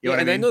 You know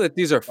what I mean? I know that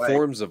these are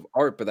forms of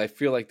art, but I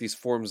feel like these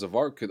forms of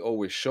art could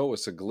always show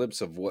us a glimpse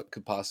of what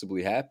could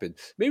possibly happen.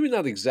 Maybe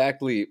not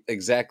exactly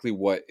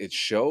what it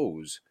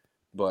shows,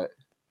 but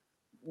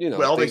you know.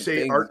 Well, they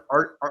say art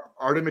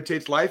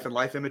imitates life, and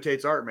life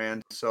imitates art,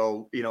 man.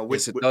 So you know,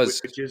 which is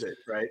it,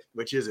 right?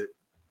 Which is it?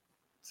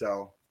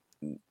 So.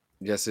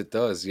 Yes, it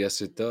does.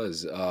 Yes, it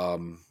does.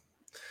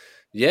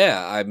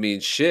 Yeah, I mean,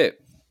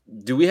 shit.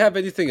 Do we have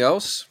anything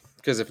else?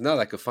 Because if not,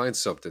 I could find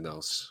something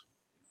else.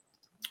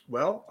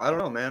 Well, I don't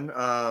know, man.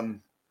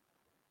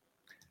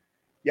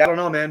 Yeah, I don't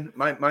know, man.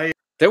 My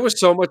there was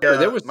so much.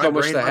 There was so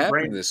much that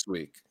happened this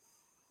week.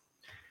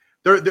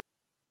 There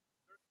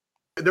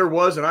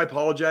was, and I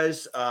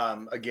apologize.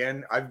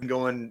 Again, I've been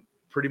going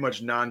pretty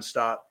much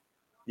nonstop,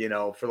 you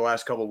know, for the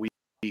last couple of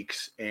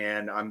weeks,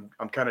 and I'm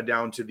kind of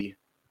down to the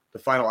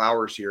final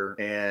hours here,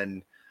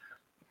 and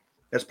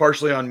that's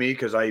partially on me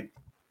because I've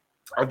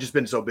just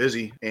been so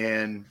busy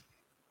and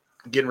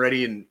getting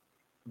ready to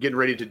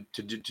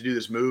do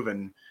this move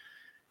and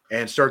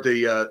start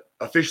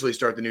officially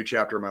start the new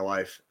chapter of my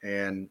life.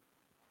 And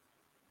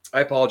I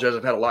apologize.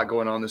 I've had a lot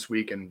going on this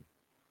week, and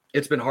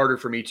it's been harder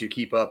for me to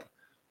keep up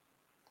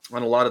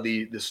on a lot of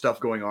the stuff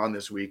going on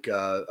this week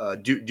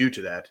due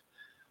to that.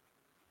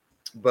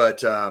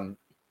 But I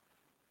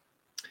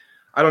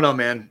don't know,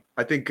 man.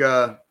 I think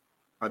I'm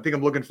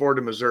looking forward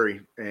to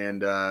Missouri,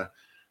 and I'm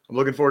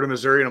looking forward to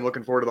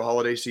the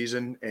holiday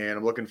season, and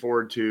I'm looking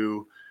forward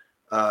to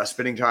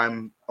spending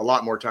a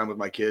lot more time with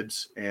my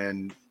kids,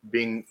 and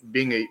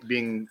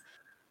being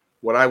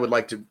what I would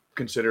like to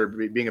consider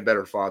being a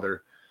better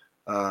father.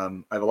 I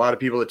have a lot of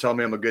people that tell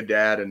me I'm a good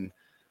dad and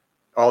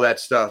all that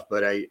stuff,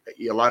 but a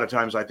lot of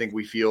times I think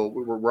we feel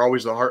we're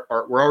always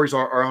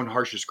our own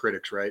harshest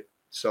critics, right?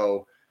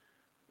 So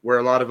where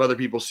a lot of other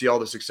people see all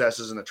the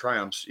successes and the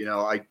triumphs, you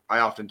know, I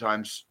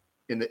oftentimes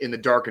in the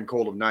dark and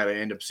cold of night, I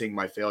end up seeing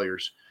my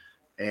failures.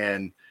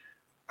 And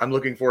I'm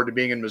looking forward to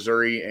being in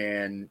Missouri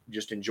and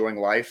just enjoying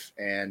life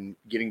and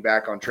getting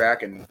back on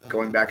track and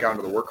going back out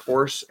into the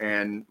workforce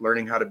and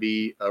learning how to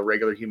be a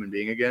regular human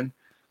being again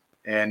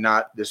and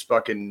not this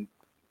fucking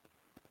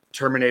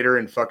Terminator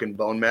and fucking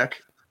bone mech.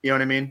 You know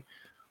what I mean?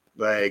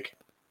 Like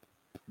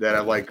that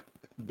I've like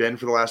been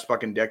for the last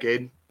fucking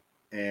decade.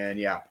 And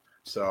yeah,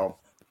 so.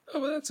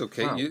 Oh, well, that's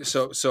okay. Wow.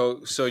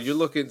 So you're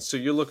looking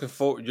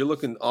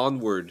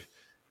onward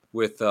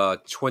with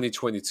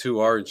 2022,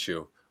 aren't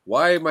you?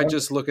 Why am I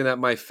just looking at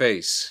my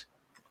face?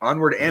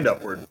 Onward and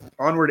upward.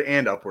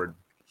 And upward.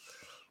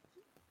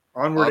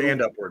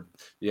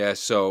 Yeah.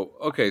 So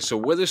okay. So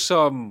what are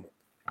some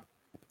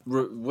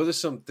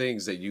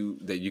things that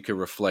you can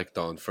reflect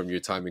on from your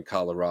time in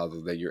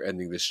Colorado that you're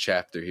ending this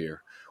chapter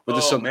here?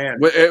 Man.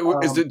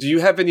 Do you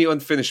have any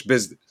unfinished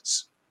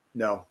business?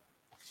 No,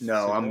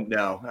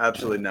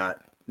 absolutely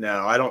not.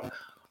 No, I don't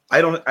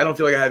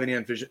feel like I have any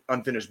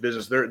unfinished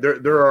business.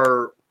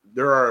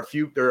 There are a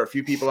few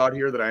people out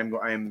here that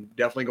I'm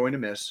definitely going to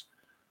miss.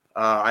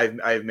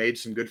 I've made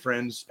some good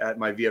friends at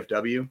my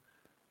VFW,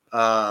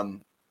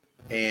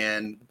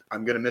 and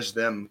I'm gonna miss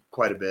them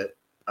quite a bit.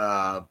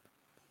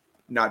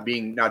 Not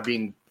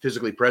being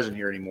physically present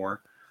here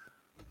anymore.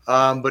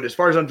 But as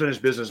far as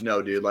unfinished business,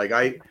 no, dude.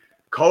 Like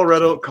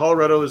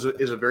Colorado is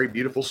a very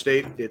beautiful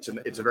state. It's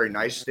a very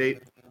nice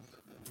state.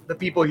 The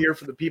people here,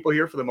 for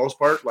the most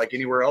part, like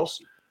anywhere else,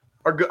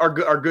 are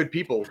good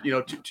people.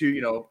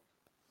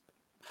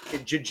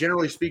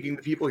 Generally speaking,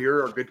 the people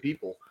here are good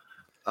people.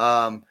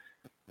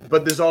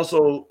 But there's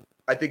also,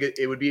 I think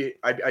it would be,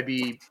 I'd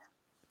be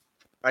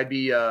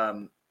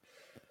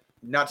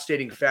not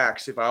stating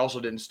facts if I also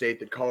didn't state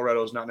that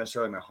Colorado is not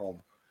necessarily my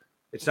home.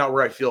 It's not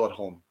where I feel at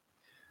home.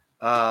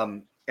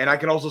 And I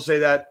can also say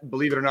that,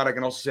 believe it or not, I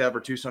can also say that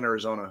for Tucson,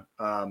 Arizona.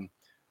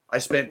 I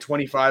spent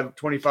 25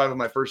 of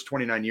my first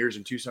 29 years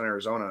in Tucson,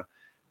 Arizona.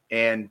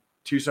 And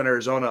Tucson,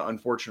 Arizona,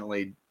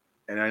 unfortunately,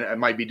 and I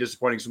might be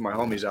disappointing some of my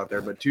homies out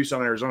there, but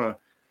Tucson, Arizona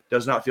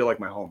does not feel like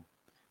my home.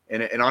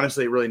 And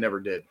honestly, it really never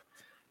did.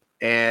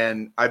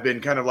 And I've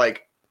been kind of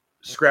like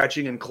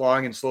scratching and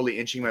clawing and slowly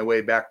inching my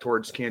way back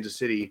towards Kansas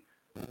City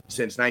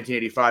since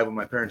 1985 when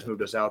my parents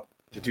moved us out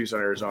to Tucson,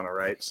 Arizona,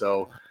 right?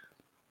 So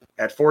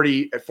at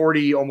 40,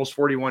 almost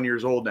 41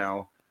 years old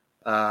now,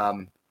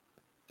 I'm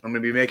going to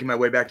be making my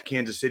way back to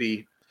Kansas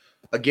City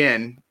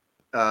again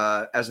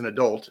as an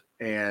adult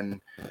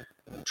and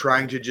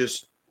trying to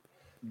just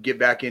get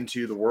back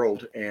into the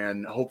world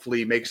and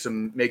hopefully make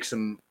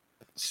some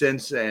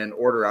sense and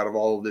order out of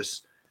all of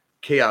this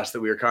chaos that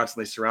we are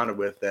constantly surrounded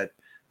with. That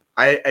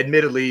I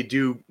admittedly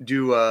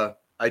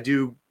I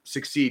do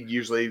succeed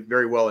usually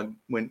very well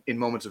in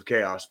moments of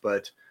chaos,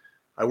 but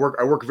I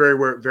work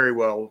very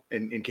well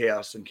in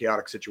chaos and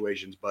chaotic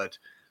situations, but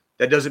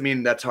that doesn't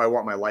mean that's how I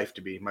want my life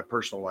to be, my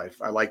personal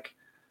life. I like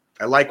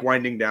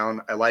winding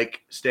down. I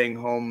like staying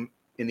home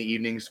in the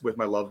evenings with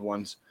my loved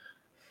ones.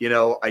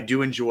 I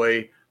do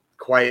enjoy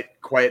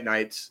quiet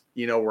nights,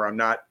 where I'm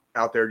not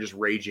out there just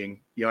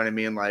raging. You know what I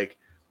mean? Like,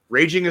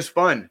 raging is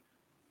fun,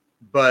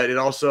 but it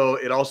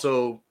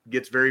also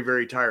gets very,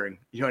 very tiring.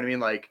 You know what I mean?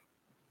 Like,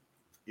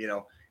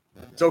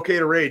 it's okay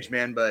to rage,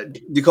 man, but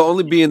you can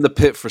only be in the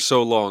pit for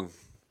so long.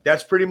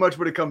 That's pretty much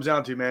what it comes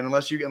down to, man.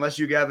 Unless you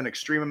have an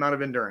extreme amount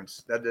of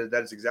endurance. That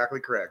is exactly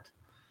correct.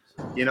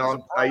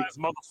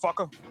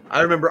 Motherfucker.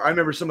 I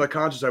remember some of the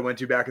concerts I went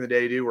to back in the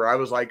day, dude, where I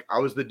was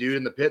the dude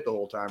in the pit the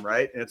whole time,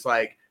 right? And it's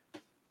like,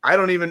 I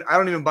don't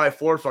even buy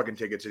floor fucking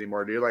tickets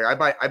anymore, dude. Like,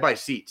 I buy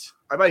seats.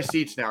 I buy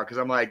seats now because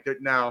I'm like,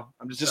 now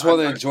I'm just want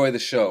to enjoy the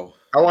show.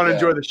 I want to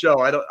enjoy the show.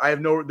 I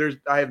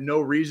have no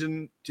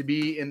reason to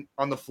be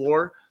on the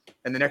floor.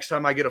 And the next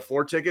time I get a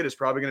floor ticket is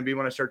probably going to be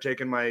when I start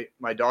taking my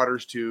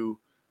daughters to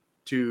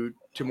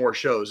more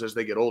shows as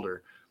they get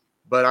older.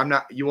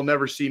 But you will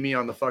never see me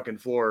on the fucking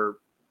floor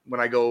when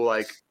I go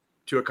like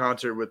to a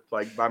concert with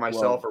like by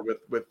myself or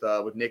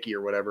with Nikki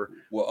or whatever.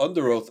 Well,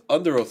 Under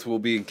Oath will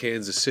be in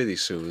Kansas City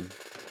soon.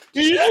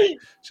 You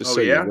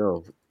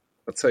know.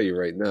 I'll tell you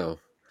right now.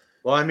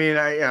 Well, I mean,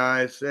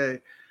 I say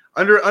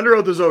Under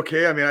Oath is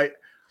okay. I mean,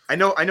 I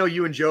know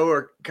you and Joe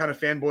are kind of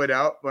fanboyed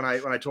out when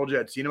I told you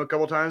I'd seen him a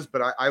couple times,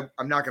 but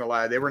I'm not gonna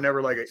lie, they were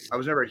never I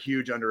was never a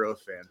huge Under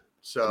Oath fan.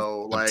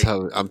 So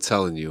I'm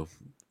telling you,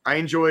 I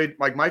enjoyed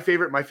like my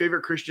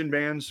favorite Christian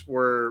bands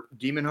were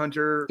Demon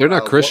Hunter. They're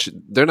not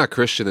Christian. They're not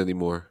Christian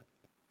anymore.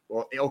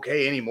 Well,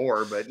 okay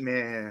anymore, but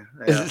man,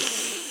 yeah.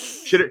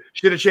 should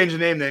have changed the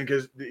name then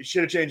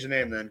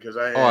because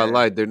I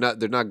lied. They're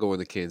not going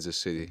to Kansas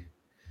City.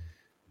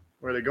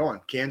 Where are they going?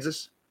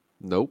 Kansas?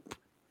 Nope.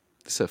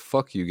 They said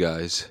fuck you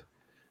guys.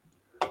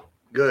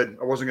 Good.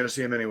 I wasn't gonna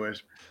see them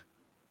anyways.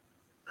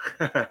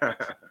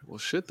 Well,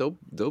 shit.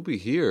 They'll be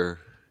here.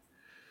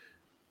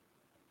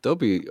 They'll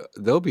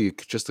be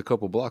just a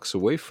couple blocks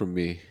away from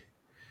me.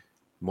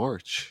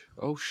 March.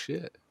 Oh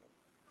shit.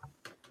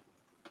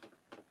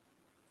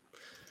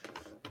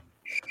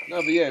 No,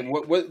 but yeah.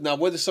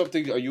 What is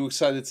something? Are you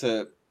excited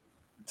to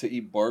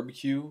eat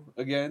barbecue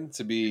again?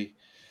 To be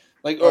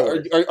like,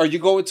 are you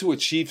going to a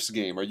Chiefs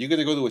game? Are you going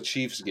to go to a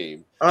Chiefs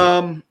game?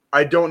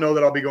 I don't know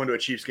that I'll be going to a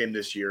Chiefs game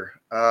this year.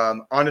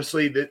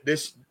 Honestly,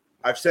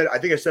 I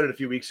think I said it a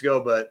few weeks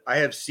ago, but I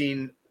have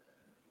seen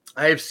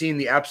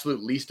the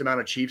absolute least amount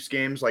of Chiefs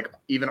games, like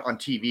even on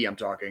TV, I'm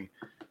talking.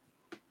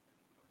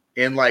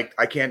 And like,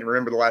 I can't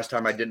remember the last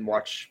time I didn't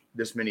watch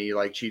this many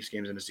like Chiefs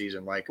games in a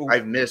season. Like, I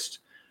have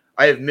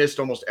missed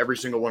almost every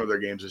single one of their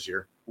games this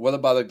year. What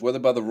about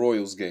the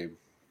Royals game?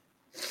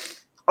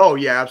 Oh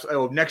yeah.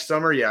 Next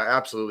summer. Yeah,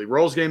 absolutely.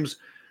 Royals games.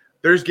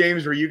 There's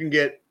games where you can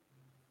get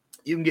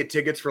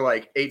tickets for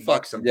like $8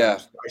 sometimes. Yeah.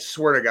 I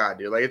swear to God,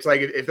 dude. Like, it's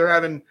like if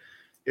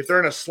they're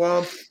in a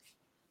slump,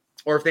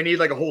 or if they need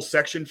like a whole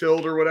section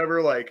filled or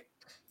whatever, like,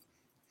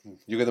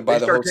 you're gonna buy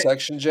the whole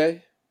section,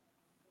 Jay?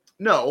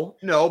 No,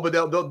 but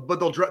they'll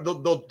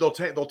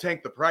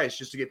tank the price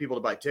just to get people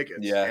to buy tickets.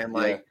 Yeah, and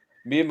like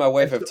me and my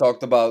wife have been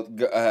talked about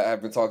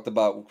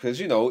because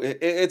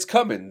it's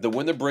coming. The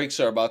winter breaks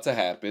are about to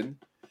happen.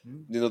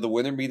 The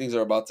winter meetings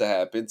are about to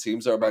happen.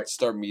 Teams are about to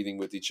start meeting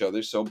with each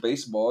other. So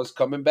baseball is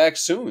coming back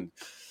soon.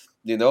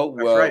 You know,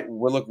 That's right.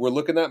 we're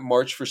looking at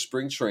March for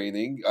spring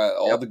training.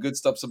 All the good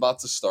stuff's about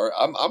to start.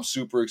 I'm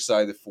super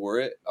excited for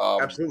it.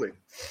 Absolutely.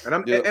 And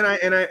I'm Yeah.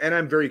 and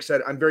I'm very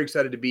excited. I'm very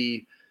excited to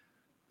be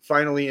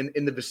finally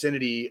in the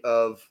vicinity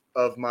of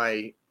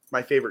my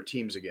favorite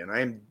teams again.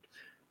 I am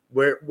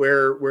where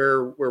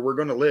we're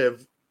going to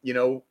live, you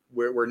know,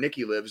 where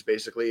Nikki lives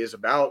basically is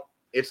about,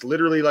 it's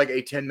literally like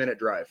a 10-minute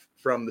drive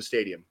from the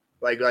stadium.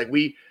 Like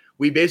we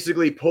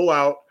basically pull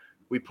out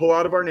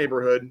of our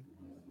neighborhood.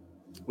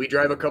 We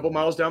drive a couple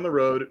miles down the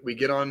road. We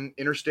get on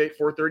Interstate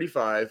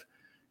 435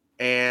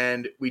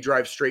 and we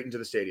drive straight into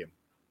the stadium.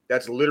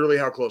 That's literally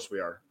how close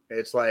we are.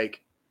 It's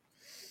like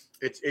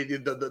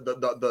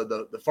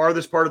the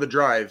farthest part of the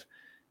drive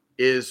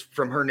is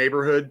from her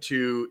neighborhood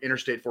to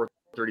Interstate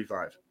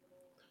 435.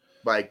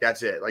 Like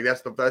that's it. Like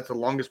that's the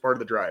longest part of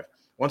the drive.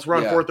 Once we're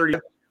on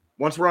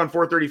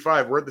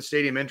 435, we're at the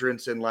stadium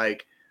entrance in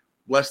like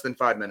less than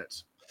 5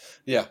 minutes.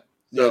 Yeah.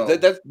 So, Yeah,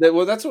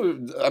 that's what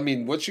I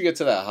mean. Once you get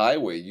to that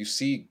highway, you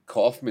see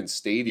Kauffman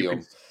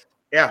Stadium.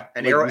 And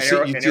Like, you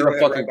see the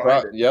fucking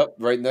crowd. Yep,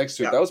 right next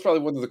to it. Yeah. That was probably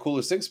one of the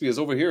coolest things because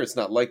over here it's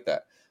not like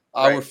that.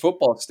 Right. Our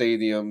football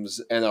stadiums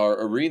and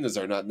our arenas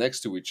are not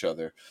next to each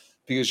other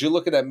because you're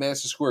looking at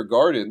Madison Square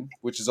Garden,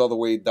 which is all the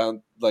way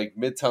down like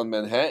Midtown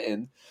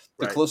Manhattan.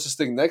 The closest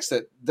thing next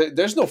to it,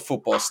 there's no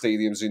football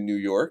stadiums in New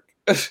York.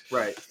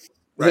 Right.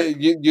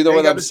 You know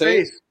what I'm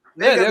saying?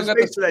 They got the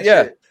space for that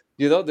shit.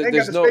 You know, They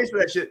got the space for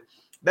that shit.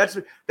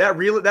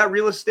 That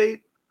real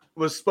estate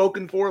was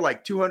spoken for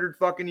like 200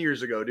 fucking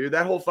years ago, dude.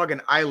 That whole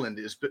fucking island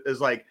is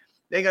like,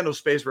 they ain't got no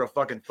space for a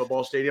fucking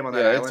football stadium on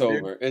that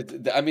island. It's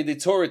over. I mean, they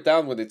tore it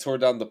down when they tore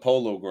down the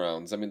Polo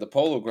Grounds. I mean, the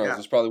Polo Grounds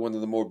was probably one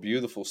of the more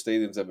beautiful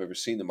stadiums I've ever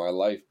seen in my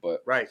life.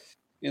 But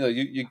you know,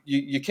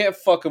 you can't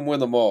fucking win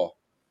them all.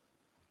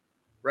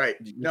 Right.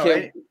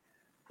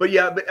 But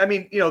I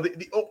mean, you know,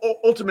 the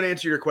ultimate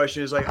answer to your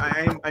question is like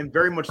I'm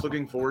very much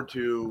looking forward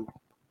to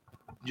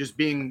just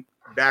being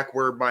back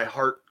where my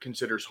heart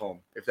considers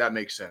home, if that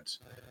makes sense.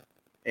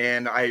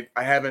 And I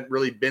haven't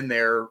really been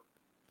there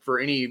for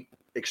any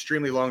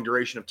extremely long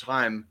duration of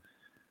time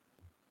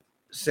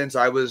since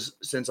I was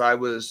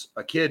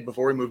a kid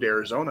before we moved to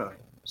Arizona.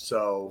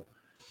 So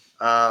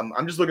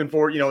I'm just looking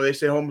forward, you know, they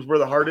say home's where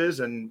the heart is,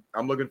 and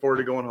I'm looking forward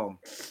to going home.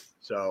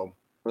 So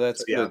well,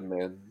 that's good,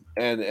 man.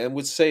 And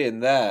with saying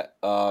that,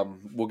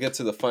 we'll get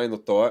to the final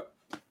thought.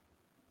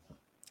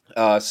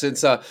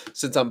 Since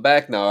I'm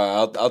back now,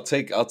 I'll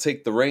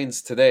take the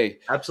reins today.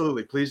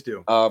 Absolutely, please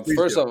do.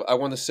 First off, I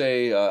want to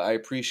say I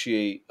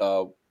appreciate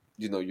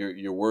you know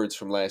your words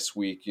from last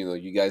week. You know,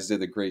 you guys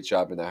did a great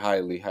job, and I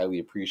highly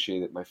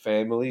appreciate it. My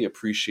family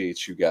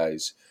appreciates you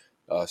guys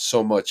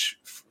so much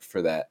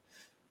for that.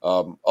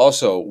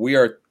 Also, we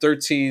are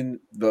 13.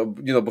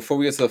 Before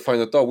we get to the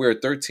final thought, we are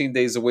 13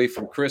 days away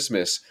from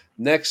Christmas.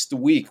 Next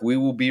week, we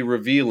will be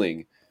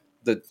revealing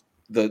the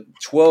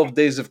 12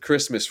 days of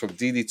Christmas from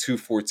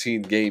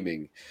DD214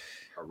 Gaming.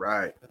 All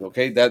right.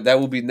 Okay, that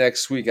will be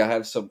next week. I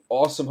have some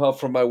awesome help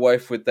from my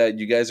wife with that.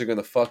 You guys are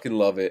gonna fucking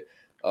love it.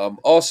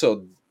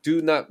 Also,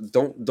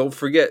 don't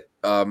forget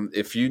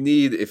if you're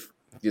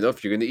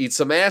gonna eat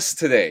some ass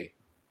today,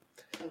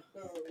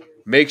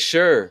 make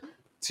sure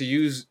to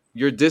use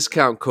your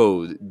discount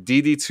code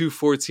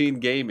DD214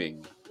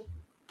 Gaming.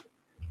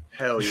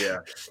 Hell yeah.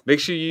 Make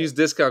sure you use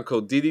discount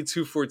code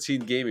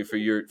DD214 Gaming for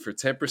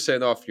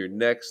 10% off your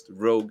next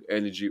Rogue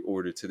Energy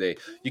order today.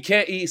 You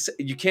can't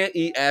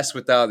eat ass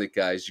without it,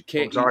 guys. You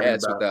can't eat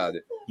ass without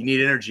it. You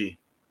need energy.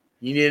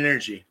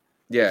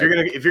 Yeah.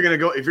 If you're gonna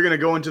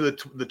go into the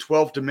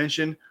 12th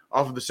dimension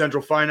off of the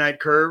central finite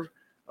curve,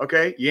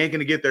 okay, you ain't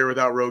gonna get there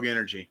without Rogue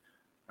Energy.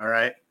 All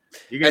right.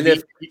 You're gonna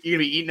be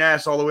eating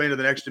ass all the way into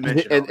the next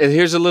dimension. And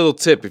here's a little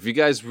tip: if you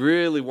guys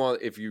really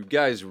want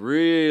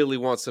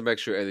some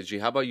extra energy,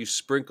 how about you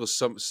sprinkle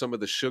some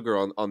of the sugar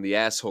on the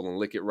asshole and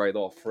lick it right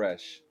off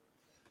fresh?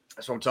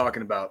 That's what I'm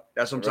talking about.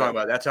 That's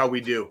how we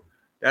do.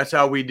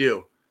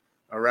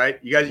 All right.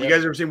 You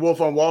guys ever seen Wolf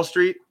on Wall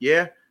Street?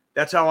 Yeah.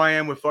 That's how I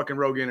am with fucking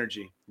Rogue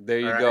Energy. There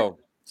you go.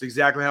 It's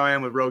exactly how I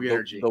am with Rogue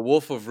Energy. The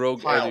Wolf of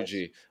Rogue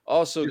Energy.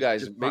 Also,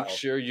 guys, make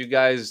sure you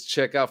guys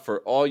check out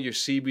for all your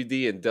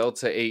CBD and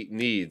Delta 8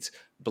 needs.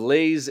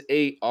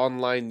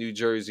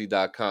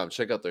 Blaze8onlinenewjersey.com.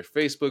 Check out their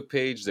Facebook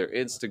page, their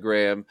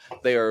Instagram.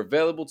 They are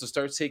available to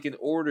start taking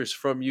orders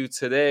from you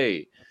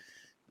today.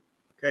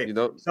 Okay. You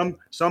know,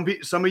 some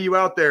of you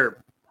out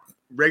there,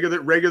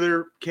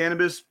 regular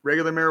cannabis,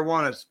 regular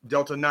marijuana,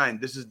 Delta 9.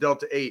 This is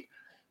Delta 8.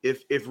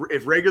 If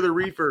regular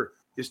reefer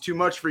is too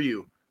much for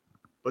you,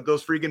 but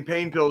those freaking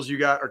pain pills you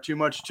got are too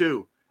much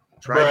too,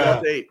 try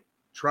Delta 8.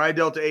 Try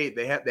Delta 8.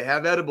 They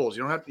have edibles.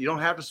 You don't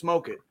have to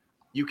smoke it.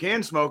 You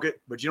can smoke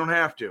it, but you don't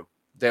have to.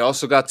 They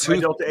also got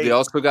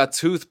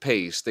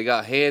toothpaste. They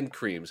got hand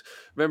creams.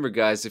 Remember,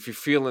 guys, if you're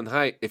feeling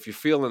high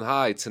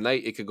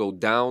tonight, it could go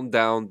down,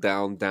 down,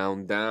 down,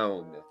 down,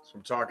 down. That's what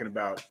I'm talking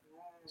about.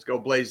 Let's go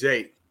Blaze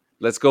 8.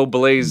 Let's go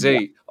Blaze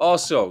 8.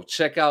 Also,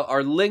 check out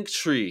our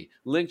Linktree,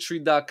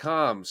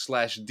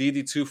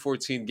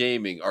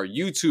 linktree.com/DD214Gaming. Our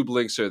YouTube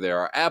links are there.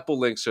 Our Apple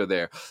links are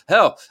there.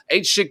 Hell,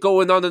 ain't shit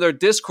going on in our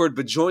Discord,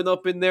 but join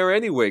up in there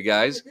anyway,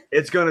 guys.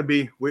 It's gonna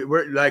be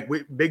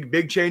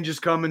big changes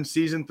coming.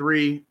 Season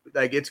 3,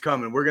 like it's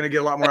coming. We're gonna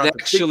get a lot more. And out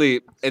there.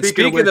 actually,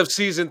 speaking of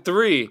season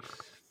 3,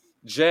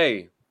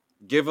 Jay,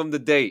 give them the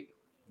date.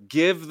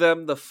 Give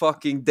them the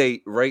fucking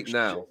date right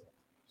now.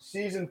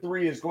 Season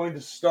 3 is going to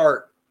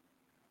start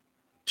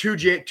 2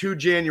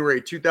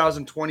 January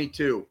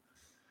 2022.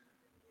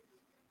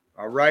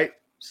 All right.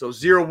 So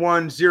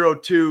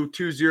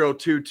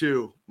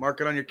 01/02/2022.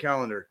 Mark it on your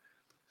calendar.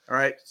 All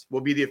right.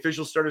 Will be the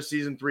official start of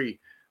season 3.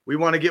 We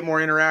want to get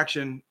more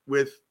interaction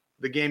with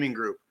the gaming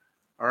group.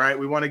 All right.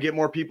 We want to get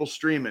more people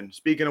streaming.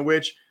 Speaking of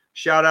which,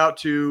 shout out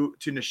to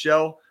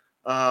Nichelle.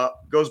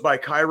 Goes by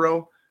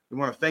Cairo. We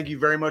want to thank you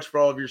very much for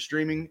all of your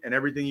streaming and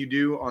everything you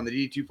do on the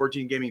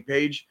DD214 Gaming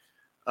page.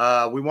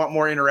 We want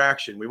more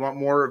interaction. We want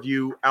more of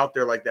you out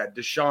there like that.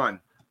 Deshaun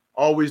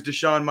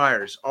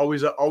Myers,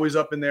 always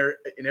up in there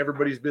in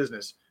everybody's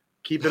business.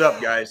 Keep it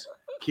up, guys.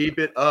 Keep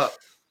it up.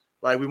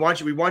 Like we want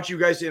you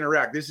guys to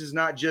interact. This is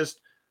not just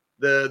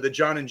the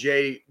John and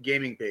Jay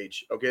gaming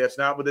page. Okay, that's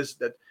not what this.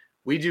 That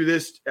we do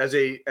this as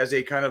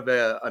a kind of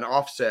an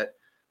offset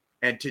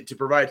and to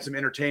provide some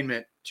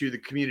entertainment to the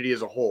community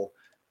as a whole.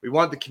 We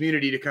want the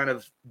community to kind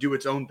of do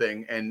its own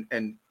thing and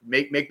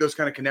make those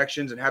kind of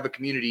connections and have a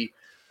community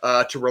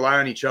to rely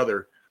on each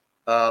other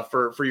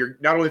for your,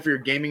 not only for your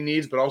gaming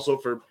needs, but also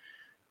for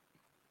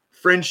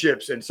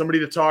friendships and somebody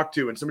to talk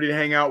to and somebody to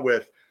hang out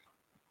with.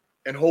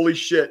 And holy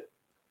shit,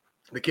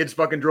 the kids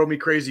fucking drove me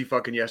crazy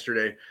fucking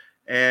yesterday.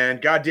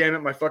 And god damn it,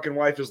 my fucking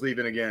wife is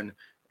leaving again.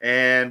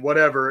 And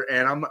whatever.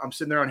 And I'm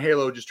sitting there on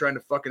Halo just trying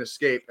to fucking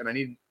escape. And I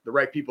need the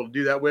right people to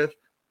do that with.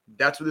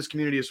 That's what this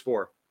community is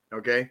for.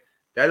 Okay?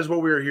 That is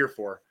what we are here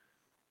for.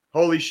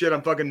 Holy shit,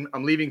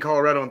 I'm leaving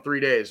Colorado in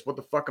 3 days. What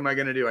the fuck am I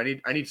gonna do?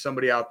 I need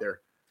somebody out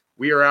there.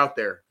 We are out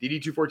there.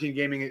 DD214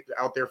 Gaming is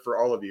out there for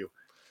all of you.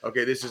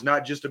 Okay, this is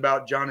not just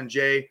about John and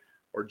Jay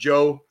or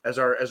Joe as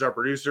our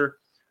producer.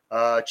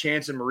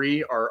 Chance and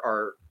Marie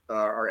are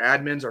our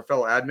admins, our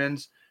fellow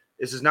admins.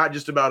 This is not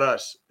just about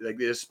us. Like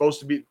it's supposed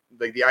to be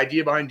like the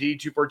idea behind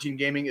DD214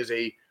 Gaming is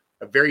a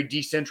very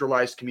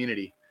decentralized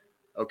community.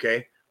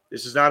 Okay,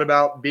 this is not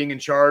about being in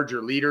charge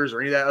or leaders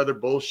or any of that other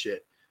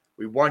bullshit.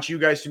 We want you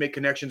guys to make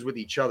connections with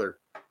each other,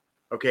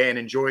 okay, and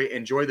enjoy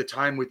the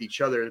time with each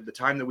other, the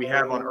time that we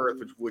have on Earth,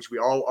 which we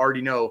all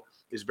already know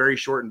is very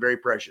short and very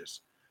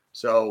precious.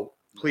 So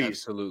please,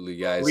 absolutely,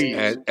 guys,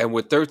 please. And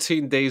with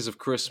 13 days of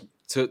Christmas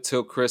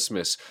till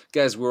Christmas,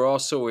 guys, we're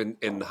also in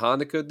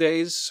Hanukkah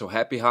days. So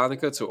happy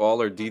Hanukkah to all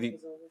our DD.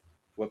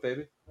 What,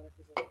 baby?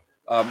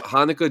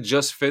 Hanukkah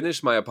just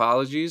finished. My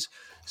apologies.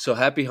 So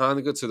happy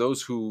Hanukkah to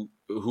those who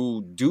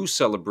do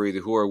celebrate it,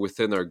 who are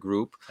within our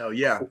group. Hell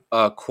yeah.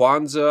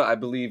 Kwanzaa, I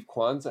believe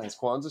has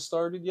Kwanzaa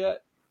started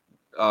yet?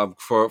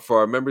 For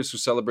our members who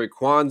celebrate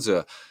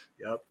Kwanzaa.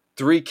 Yep.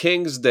 Three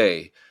Kings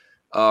Day.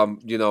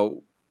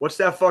 What's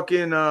that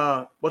fucking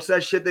what's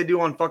that shit they do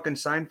on fucking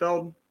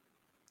Seinfeld?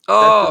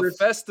 Oh,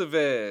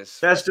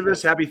 Festivus.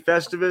 Happy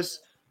Festivus.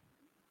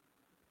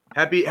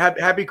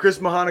 Happy Chris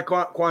Mahana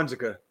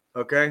Kwanzaa.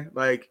 Okay?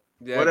 Like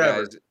yeah,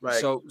 whatever. Guys. Like,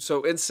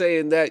 so in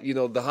saying that,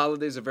 the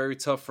holidays are very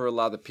tough for a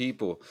lot of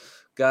people.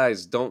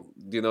 Guys,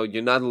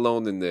 you're not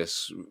alone in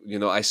this.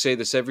 I say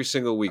this every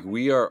single week.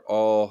 We are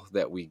all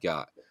that we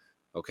got.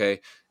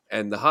 Okay?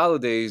 And the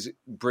holidays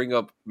bring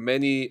up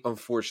many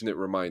unfortunate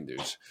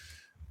reminders.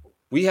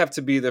 We have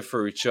to be there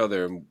for each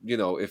other. And,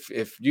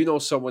 if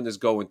someone is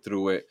going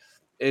through it,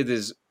 it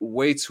is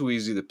way too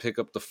easy to pick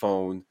up the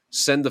phone,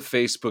 send a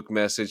Facebook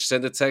message,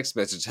 send a text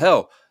message.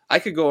 Hell, I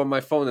could go on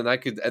my phone and I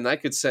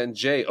could send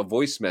Jay a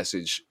voice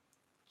message,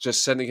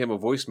 just sending him a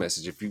voice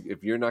message.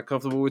 If you're not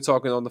comfortable with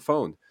talking on the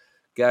phone,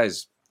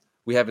 guys,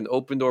 we have an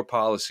open door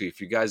policy. If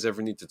you guys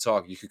ever need to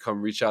talk, you can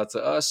come reach out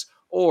to us,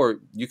 or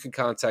you can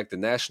contact the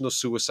National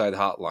Suicide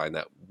Hotline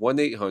at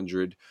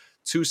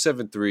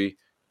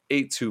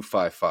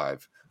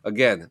 1-800-273-8255.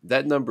 Again,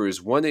 that number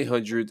is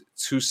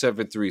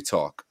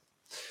 1-800-273-TALK.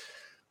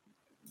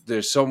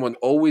 There's someone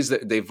always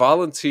that they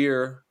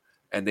volunteer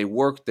and they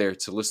work there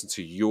to listen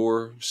to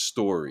your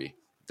story.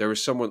 There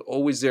is someone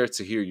always there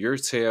to hear your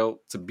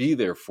tale, to be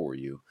there for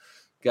you.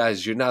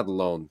 Guys, you're not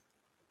alone.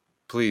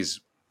 Please,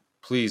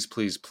 please,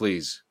 please,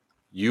 please.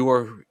 You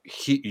are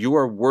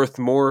worth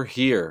more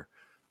here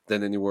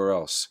than anywhere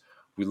else.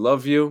 We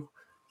love you.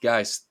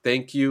 Guys,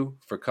 thank you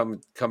for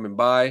coming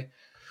by.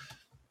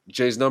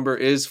 Jay's number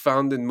is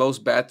found in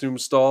most bathroom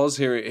stalls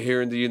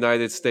here in the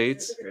United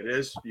States. It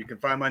is. You can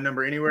find my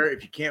number anywhere.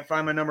 If you can't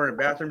find my number in a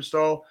bathroom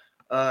stall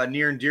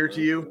near and dear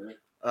to you,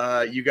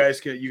 you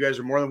guys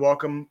are more than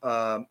welcome.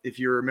 If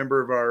you're a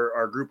member of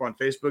our group on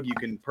Facebook, you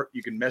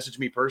can message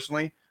me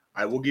personally.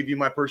 I will give you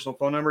my personal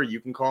phone number. You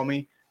can call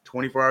me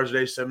 24 hours a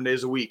day, 7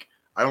 days a week.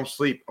 I don't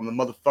sleep. I'm the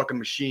motherfucking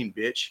machine,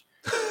 bitch.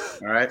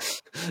 All right.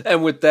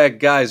 And with that,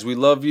 guys, we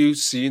love you.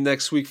 See you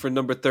next week for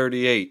number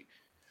 38.